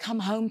daughter has come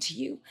home to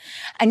you,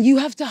 and you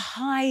have to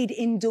hide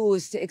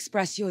indoors to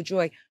express your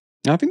joy.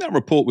 Now, I think that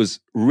report was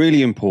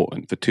really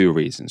important for two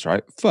reasons,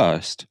 right?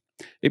 First,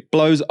 it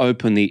blows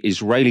open the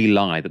Israeli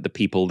lie that the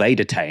people they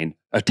detain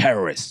are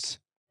terrorists,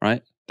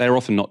 right? They're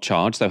often not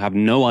charged. They have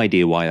no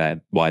idea why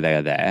they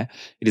are there.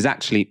 It is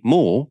actually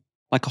more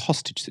like a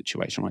hostage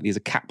situation, right? These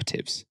are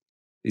captives.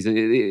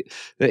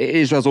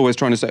 Israel's always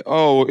trying to say,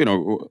 oh, you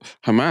know,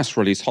 Hamas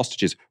released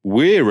hostages.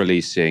 We're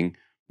releasing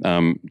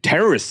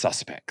terrorist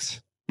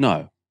suspects.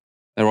 No,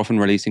 they're often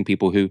releasing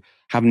people who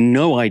have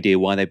no idea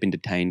why they've been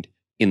detained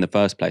in the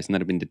first place, and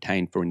that have been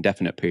detained for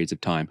indefinite periods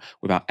of time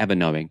without ever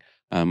knowing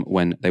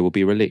when they will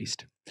be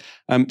released.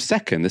 The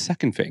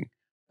second thing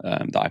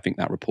that I think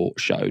that report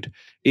showed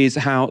is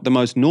how the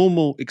most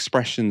normal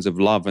expressions of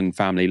love and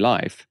family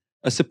life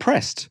are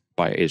suppressed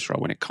by Israel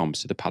when it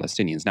comes to the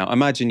Palestinians. Now,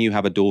 imagine you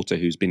have a daughter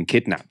who's been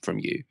kidnapped from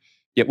you,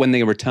 yet when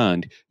they are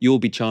returned, you'll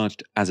be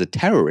charged as a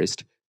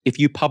terrorist if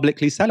you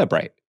publicly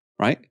celebrate,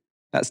 right?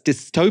 That's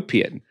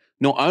dystopian.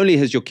 Not only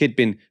has your kid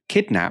been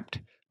kidnapped,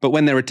 but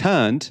when they're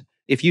returned,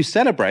 if you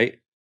celebrate,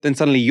 then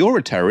suddenly you're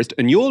a terrorist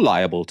and you're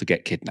liable to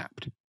get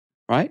kidnapped,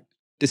 right?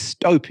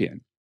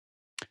 Dystopian.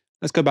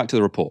 Let's go back to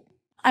the report.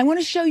 I want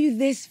to show you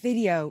this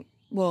video,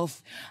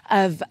 Wolf,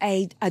 of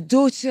a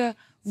daughter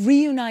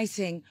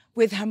reuniting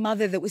with her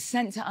mother that was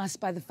sent to us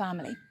by the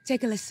family.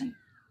 Take a listen.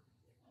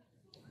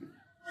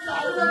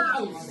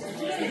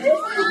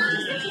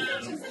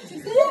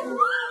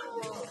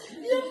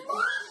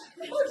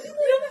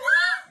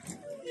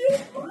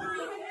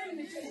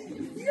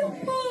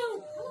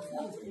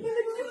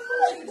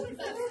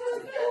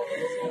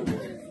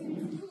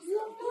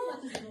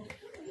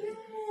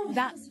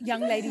 That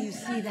young lady you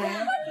see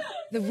there,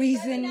 the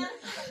reason,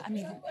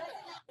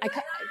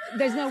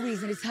 there's no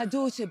reason, it's her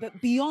daughter, but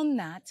beyond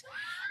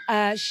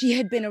that, she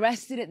had been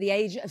arrested at the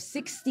age of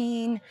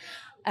 16,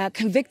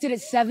 convicted at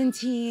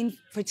 17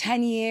 for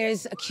 10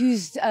 years,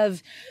 accused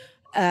of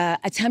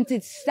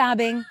attempted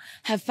stabbing.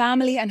 Her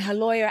family and her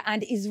lawyer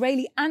and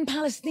Israeli and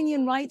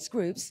Palestinian rights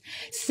groups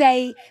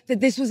say that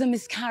this was a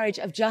miscarriage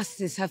of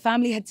justice. Her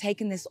family had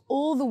taken this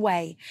all the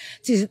way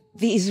to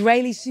the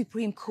Israeli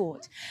Supreme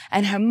Court,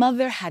 and her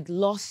mother had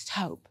lost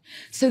hope.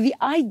 So the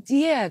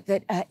idea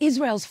that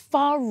Israel's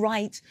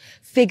far-right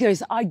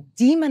figures are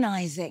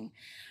demonizing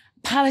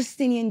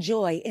Palestinian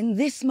joy in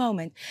this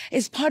moment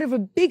is part of a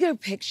bigger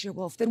picture,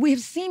 Wolf, that we have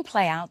seen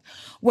play out,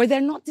 where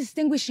they're not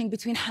distinguishing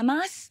between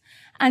Hamas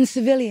and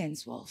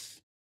civilians,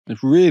 Wolf.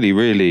 It's really,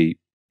 really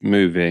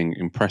moving,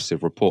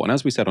 impressive report. And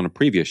as we said on a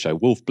previous show,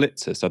 Wolf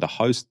Blitzer, so the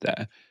host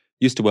there,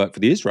 used to work for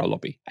the Israel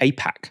lobby,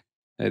 AIPAC,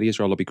 the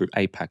Israel lobby group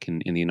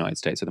AIPAC in the United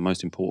States, so the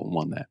most important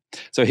one there.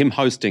 So him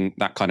hosting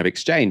that kind of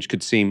exchange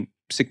could seem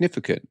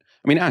significant.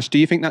 I mean, Ash, do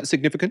you think that's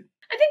significant?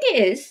 I think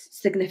it is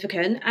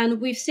significant.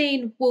 And we've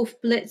seen Wolf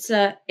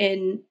Blitzer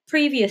in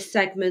previous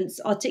segments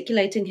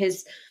articulating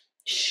his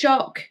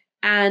shock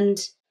and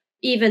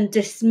even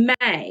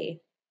dismay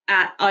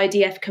at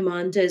IDF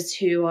commanders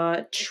who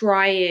are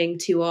trying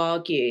to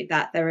argue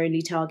that they're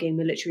only targeting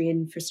military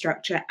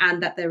infrastructure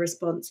and that their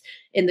response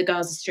in the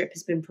Gaza Strip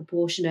has been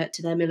proportionate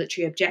to their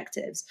military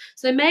objectives.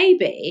 So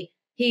maybe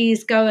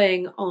he's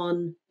going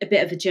on a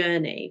bit of a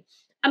journey.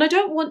 And I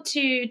don't want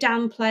to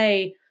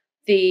downplay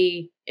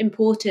the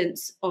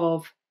importance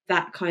of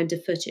that kind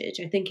of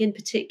footage. I think in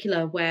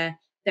particular where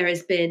there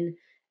has been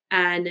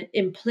an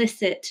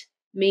implicit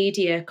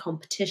media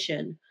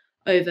competition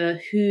over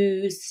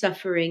whose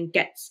suffering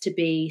gets to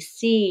be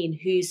seen,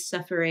 whose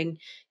suffering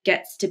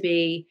gets to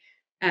be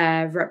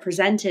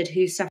represented,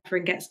 whose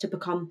suffering gets to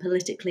become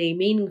politically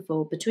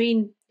meaningful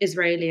between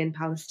Israeli and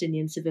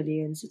Palestinian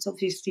civilians. It's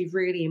obviously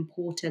really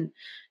important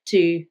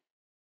to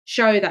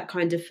show that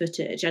kind of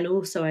footage, and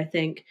also, I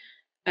think,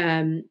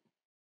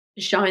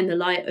 shine the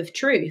light of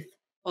truth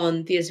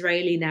on the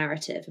Israeli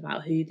narrative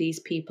about who these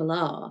people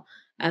are,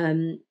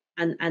 and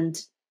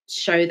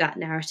show that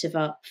narrative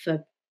up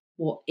for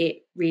what it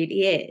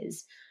really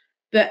is.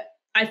 But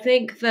I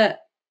think that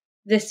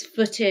this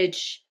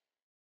footage,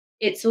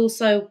 it's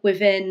also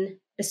within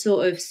a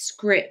sort of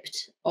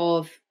script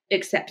of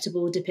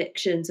acceptable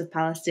depictions of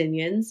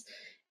Palestinians.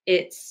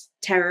 It's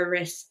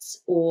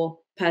terrorists or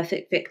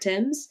perfect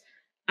victims,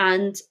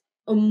 and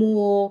a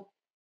more,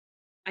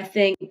 I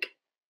think,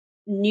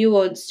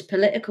 nuanced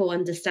political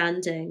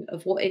understanding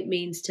of what it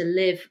means to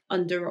live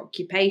under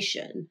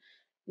occupation,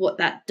 what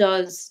that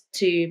does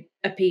to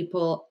a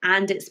people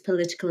and its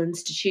political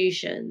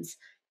institutions.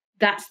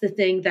 That's the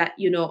thing that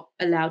you're not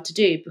allowed to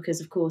do,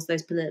 because, of course,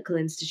 those political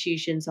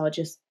institutions are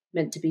just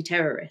meant to be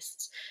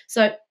terrorists.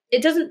 So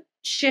it doesn't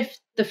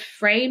shift the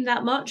frame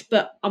that much,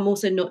 but I'm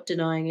also not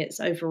denying its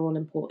overall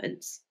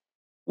importance.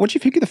 What do you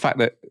think of the fact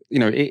that,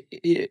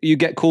 you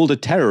get called a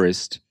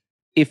terrorist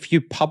if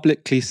you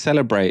publicly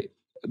celebrate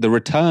the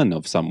return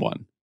of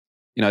someone?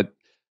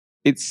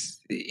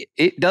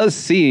 It does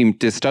seem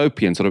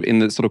dystopian, sort of in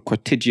the sort of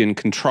quotidian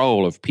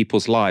control of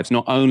people's lives.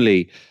 Not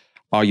only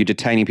are you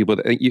detaining people,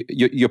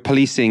 you're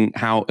policing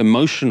how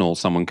emotional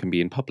someone can be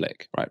in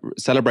public, right?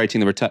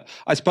 Celebrating the return,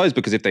 I suppose,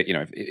 because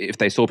if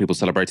they saw people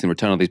celebrating the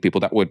return of these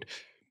people, that would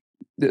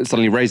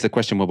suddenly raise the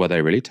question: well, were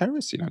they really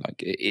terrorists?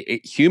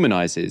 It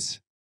humanizes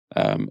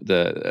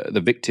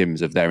the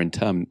victims of their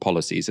internment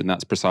policies, and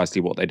that's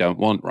precisely what they don't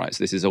want, right?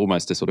 So this is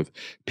almost a sort of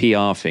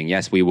PR thing.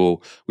 Yes, we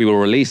will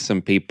release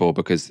some people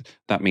because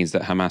that means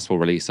that Hamas will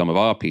release some of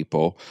our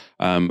people,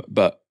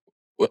 but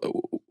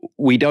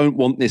we don't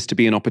want this to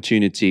be an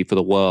opportunity for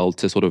the world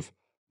to sort of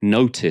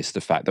notice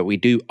the fact that we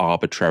do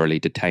arbitrarily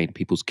detain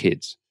people's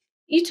kids.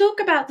 You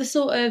talk about the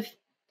sort of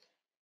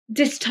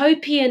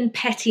dystopian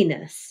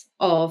pettiness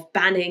of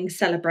banning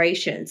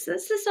celebrations.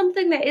 This is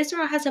something that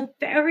Israel has a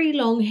very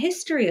long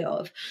history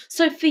of.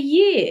 So for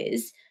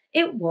years,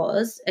 it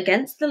was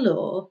against the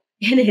law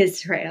in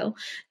Israel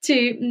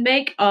to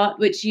make art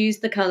which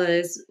used the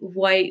colours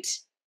white,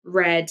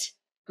 red,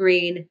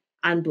 green,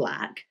 and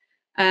black.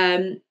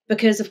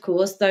 Because, of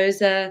course,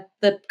 those are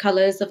the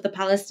colours of the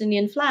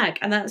Palestinian flag.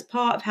 And that's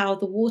part of how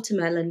the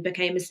watermelon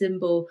became a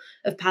symbol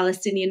of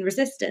Palestinian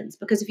resistance.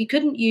 Because if you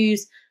couldn't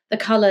use the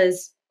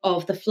colours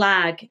of the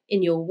flag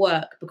in your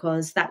work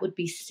because that would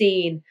be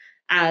seen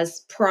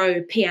as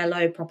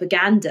pro-PLO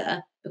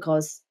propaganda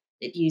because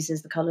it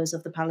uses the colours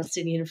of the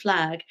Palestinian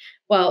flag.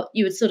 Well,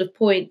 you would sort of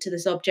point to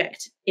this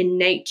object in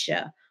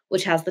nature,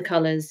 which has the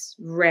colours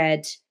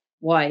red,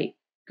 white,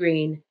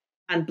 green,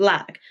 and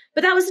black.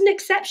 But that was an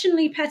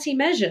exceptionally petty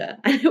measure,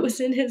 and it was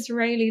in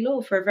Israeli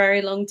law for a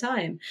very long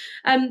time.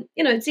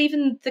 It's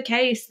even the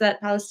case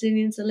that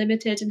Palestinians are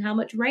limited in how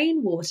much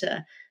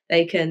rainwater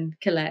they can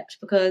collect,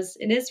 because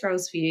in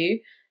Israel's view,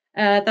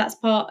 that's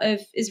part of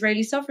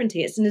Israeli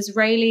sovereignty. It's an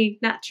Israeli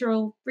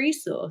natural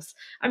resource.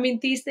 I mean,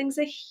 these things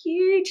are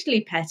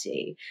hugely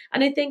petty.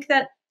 And I think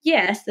that,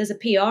 yes, there's a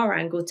PR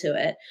angle to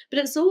it, but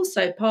it's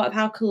also part of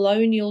how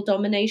colonial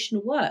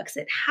domination works.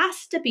 It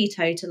has to be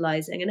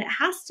totalizing and it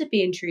has to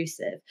be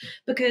intrusive,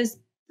 because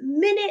the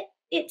minute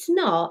it's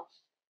not,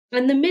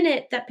 and the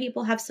minute that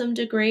people have some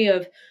degree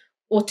of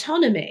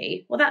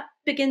autonomy, well, that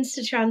begins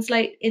to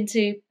translate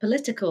into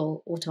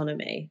political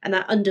autonomy, and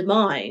that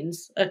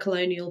undermines a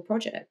colonial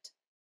project.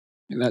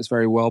 That's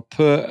very well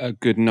put. A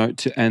good note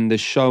to end the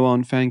show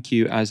on. Thank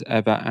you, as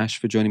ever, Ash,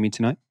 for joining me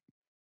tonight.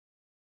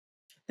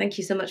 Thank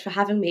you so much for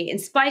having me. In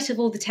spite of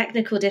all the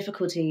technical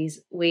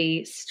difficulties,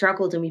 we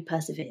struggled and we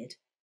persevered.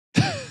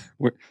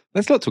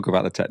 Let's not talk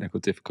about the technical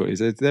difficulties.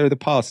 They're the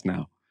past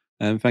now.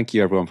 Thank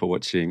you, everyone, for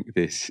watching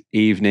this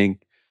evening.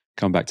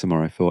 Come back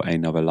tomorrow for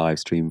another live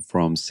stream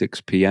from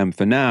 6 p.m.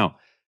 For now,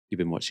 you've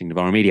been watching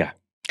Novara Media.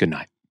 Good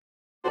night.